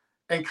loser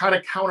and kind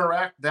of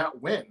counteract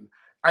that win.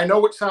 I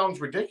know it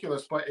sounds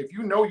ridiculous, but if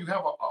you know you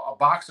have a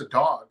box of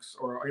dogs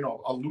or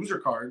a loser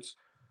cards,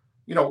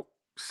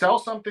 sell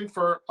something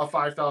for a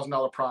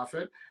 $5,000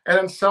 profit and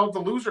then sell the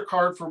loser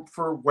card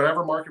for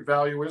whatever market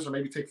value is, or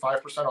maybe take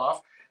 5%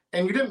 off.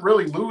 And you didn't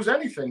really lose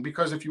anything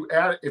because if you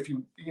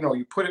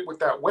put it with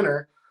that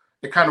winner,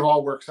 it kind of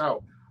all works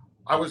out.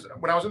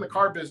 When I was in the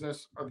car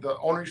business, the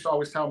owner used to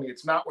always tell me,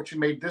 it's not what you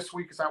made this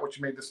week, it's not what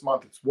you made this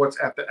month, it's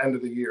what's at the end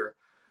of the year,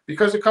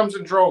 because it comes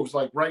in droves.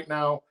 Like right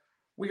now,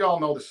 we all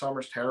know the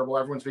summer's terrible,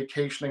 everyone's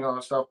vacationing, all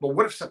that stuff. But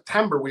what if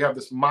September we have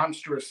this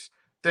monstrous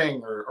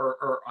thing,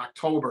 or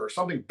October, or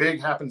something big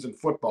happens in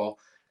football,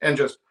 and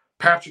just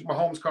Patrick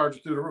Mahomes cards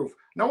through the roof?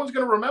 No one's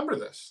going to remember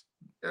this.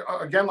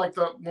 Again, like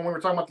when we were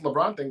talking about the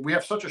LeBron thing, we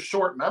have such a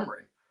short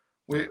memory.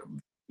 We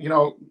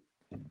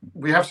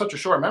have such a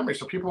short memory,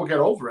 so people will get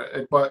over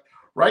it. But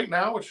right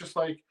now, it's just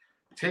like,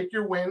 take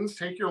your wins,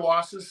 take your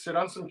losses, sit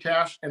on some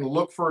cash, and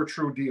look for a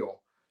true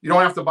deal. You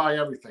don't have to buy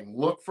everything.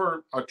 Look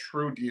for a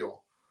true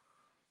deal.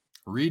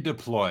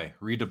 Redeploy.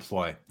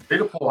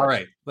 All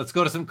right, let's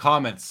go to some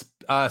comments.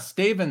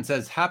 Staven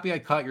says, happy I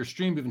caught your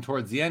stream even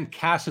towards the end.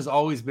 Cash has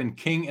always been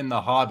king in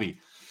the hobby.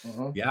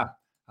 Yeah.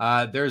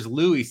 There's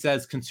Lou. He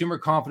says, consumer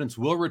confidence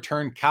will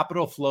return.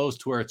 Capital flows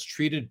to where it's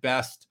treated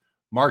best.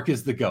 Mark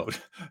is the GOAT.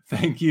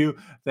 Thank you,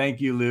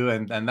 Lou.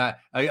 And that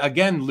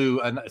again,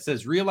 Lou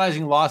says,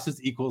 realizing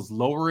losses equals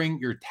lowering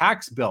your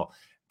tax bill.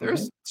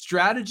 There's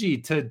strategy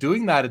to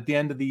doing that at the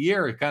end of the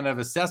year, kind of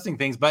assessing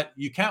things, but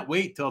you can't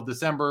wait till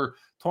December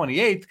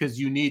 28th because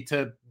you need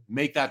to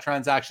make that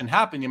transaction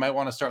happen. You might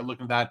want to start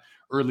looking at that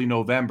early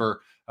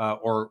November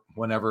or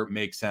whenever it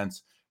makes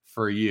sense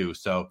for you.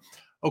 So,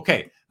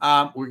 okay,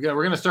 we're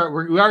going to start.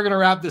 We are going to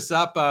wrap this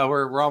up.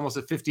 We're almost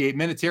at 58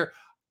 minutes here.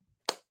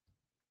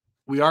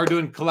 We are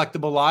doing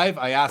Collectible Live.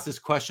 I asked this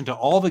question to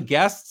all the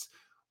guests.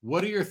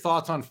 What are your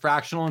thoughts on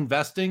fractional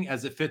investing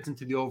as it fits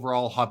into the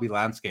overall hobby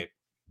landscape?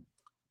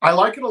 I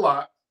like it a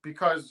lot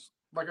because,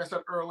 like I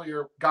said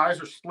earlier,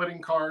 guys are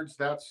splitting cards.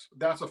 That's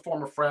a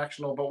form of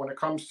fractional. But when it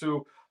comes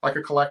to like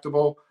a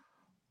collectible,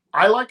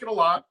 I like it a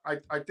lot. I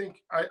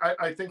think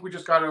we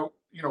just got to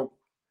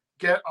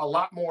get a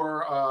lot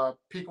more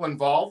people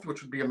involved,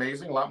 which would be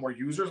amazing. A lot more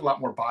users, a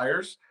lot more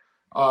buyers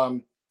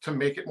to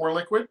make it more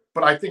liquid.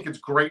 But I think it's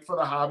great for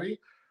the hobby.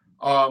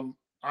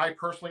 I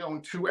personally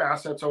own 2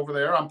 assets over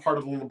there. I'm part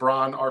of the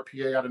LeBron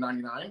RPA out of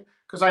 99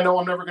 because I know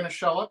I'm never going to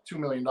shell up $2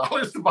 million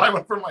to buy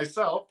one for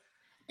myself.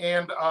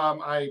 And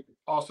I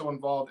also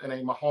involved in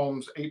a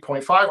Mahomes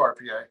 8.5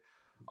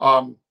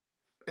 RPA.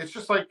 It's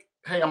just like,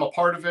 hey, I'm a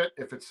part of it.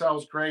 If it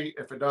sells, great.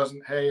 If it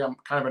doesn't, hey, I'm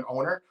kind of an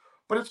owner.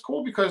 But it's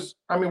cool because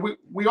I mean,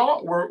 we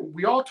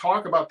all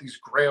talk about these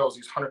grails,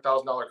 these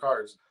 $100,000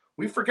 cards.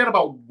 We forget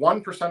about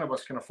 1% of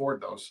us can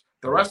afford those.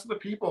 The rest of the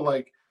people,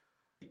 like,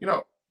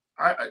 you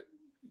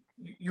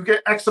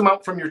get X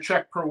amount from your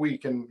check per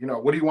week, and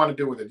what do you want to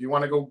do with it? Do you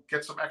want to go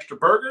get some extra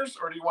burgers,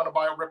 or do you want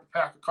to rip a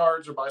pack of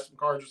cards or buy some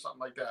cards or something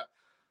like that?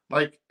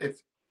 Like,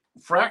 if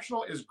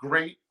fractional is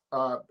great,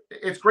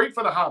 it's great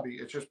for the hobby.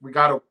 It's just we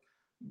got to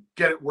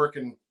get it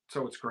working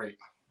so it's great.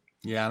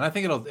 Yeah, and I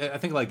think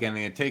like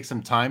anything, it takes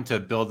some time to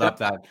build up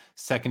that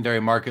secondary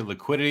market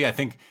liquidity. I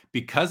think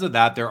because of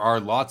that, there are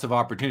lots of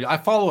opportunities. I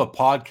follow a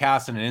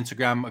podcast and an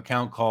Instagram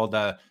account called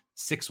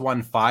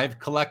 615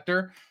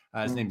 Collector.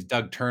 His name's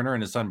Doug Turner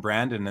and his son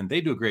Brandon, and they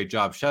do a great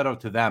job. Shout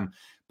out to them.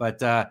 But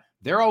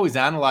they're always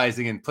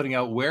analyzing and putting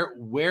out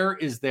where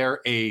is there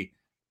an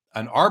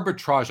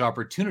arbitrage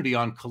opportunity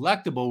on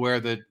collectible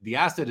where the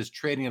asset is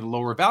trading at a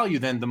lower value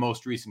than the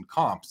most recent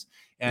comps.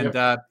 And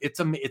it's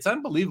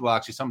unbelievable,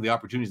 actually, some of the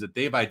opportunities that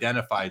they've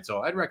identified.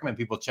 So I'd recommend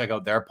people check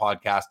out their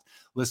podcast,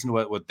 listen to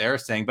what they're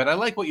saying. But I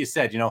like what you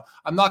said.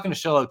 I'm not going to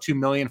shell out $2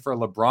 million for a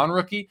LeBron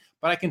rookie,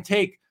 but I can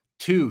take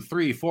 $200,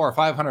 $300,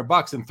 $400,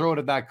 $500 and throw it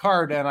at that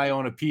card, and I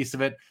own a piece of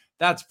it.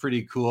 That's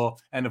pretty cool.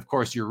 And of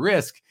course, your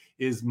risk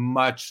is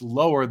much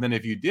lower than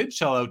if you did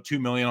shell out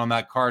 $2 million on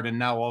that card, and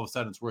now all of a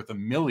sudden it's worth $1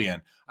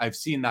 million. I've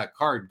seen that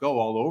card go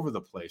all over the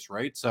place,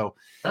 right? So.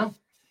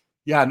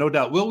 Yeah, no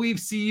doubt. Will we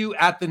see you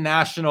at the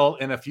National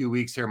in a few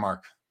weeks here,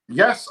 Mark?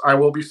 Yes, I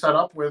will be set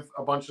up with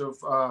a bunch of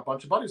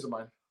buddies of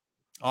mine.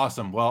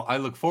 Awesome. Well, I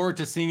look forward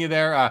to seeing you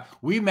there.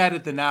 We met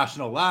at the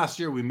National last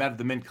year. We met at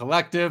the Mint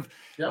Collective.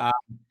 Yep.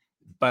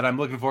 But I'm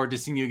looking forward to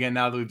seeing you again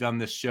now that we've done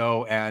this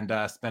show and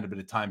spent a bit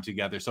of time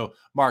together. So,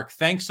 Mark,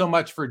 thanks so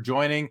much for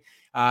joining.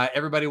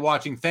 Everybody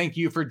watching, thank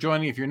you for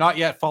joining. If you're not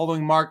yet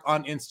following Mark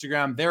on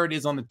Instagram, there it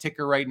is on the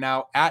ticker right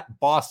now, at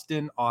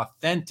Boston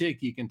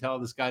Authentic. You can tell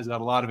this guy's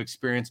got a lot of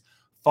experience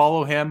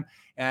follow him,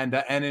 and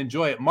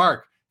enjoy it.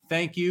 Mark,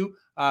 thank you.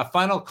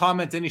 Final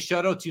comments, any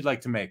shout outs you'd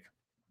like to make?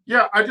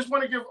 Yeah, I just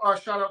want to give a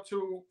shout out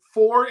to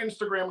 4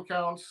 Instagram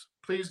accounts.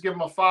 Please give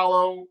them a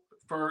follow.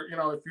 For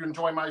if you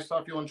enjoy my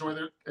stuff, you'll enjoy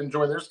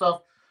their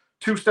stuff.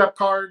 2-Step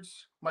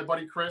Cards, my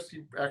buddy Chris,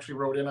 he actually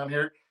wrote in on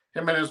here.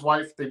 Him and his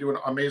wife, they do an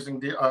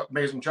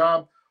amazing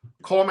job.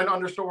 Coleman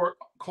underscore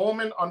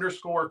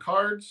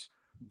cards,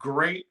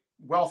 great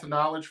wealth of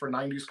knowledge for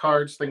 90s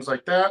cards, things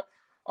like that.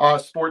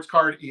 Sports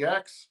Card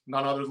EX,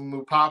 none other than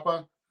Lou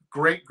Papa,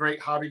 great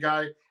hobby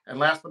guy. And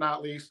last but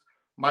not least,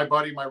 my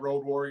buddy, my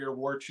road warrior,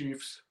 War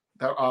Chiefs,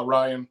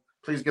 Ryan.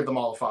 Please give them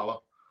all a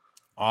follow.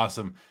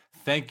 Awesome.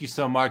 Thank you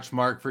so much,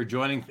 Mark, for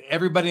joining.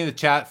 Everybody in the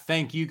chat,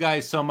 thank you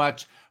guys so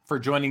much for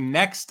joining.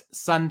 Next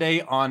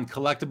Sunday on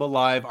Collectible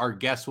Live, our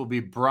guest will be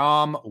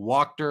Bram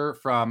Wachter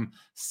from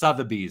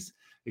Sotheby's.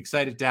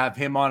 Excited to have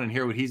him on and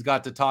hear what he's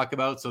got to talk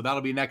about. So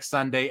that'll be next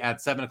Sunday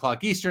at 7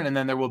 o'clock Eastern. And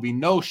then there will be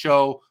no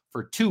show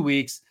for 2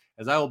 weeks,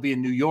 as I will be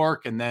in New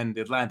York and then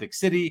Atlantic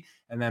City,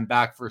 and then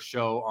back for a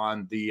show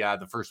on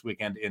the first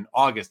weekend in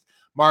August.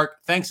 Mark,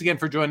 thanks again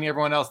for joining.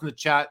 Everyone else in the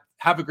chat,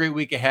 have a great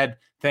week ahead.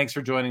 Thanks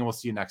for joining. We'll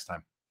see you next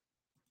time.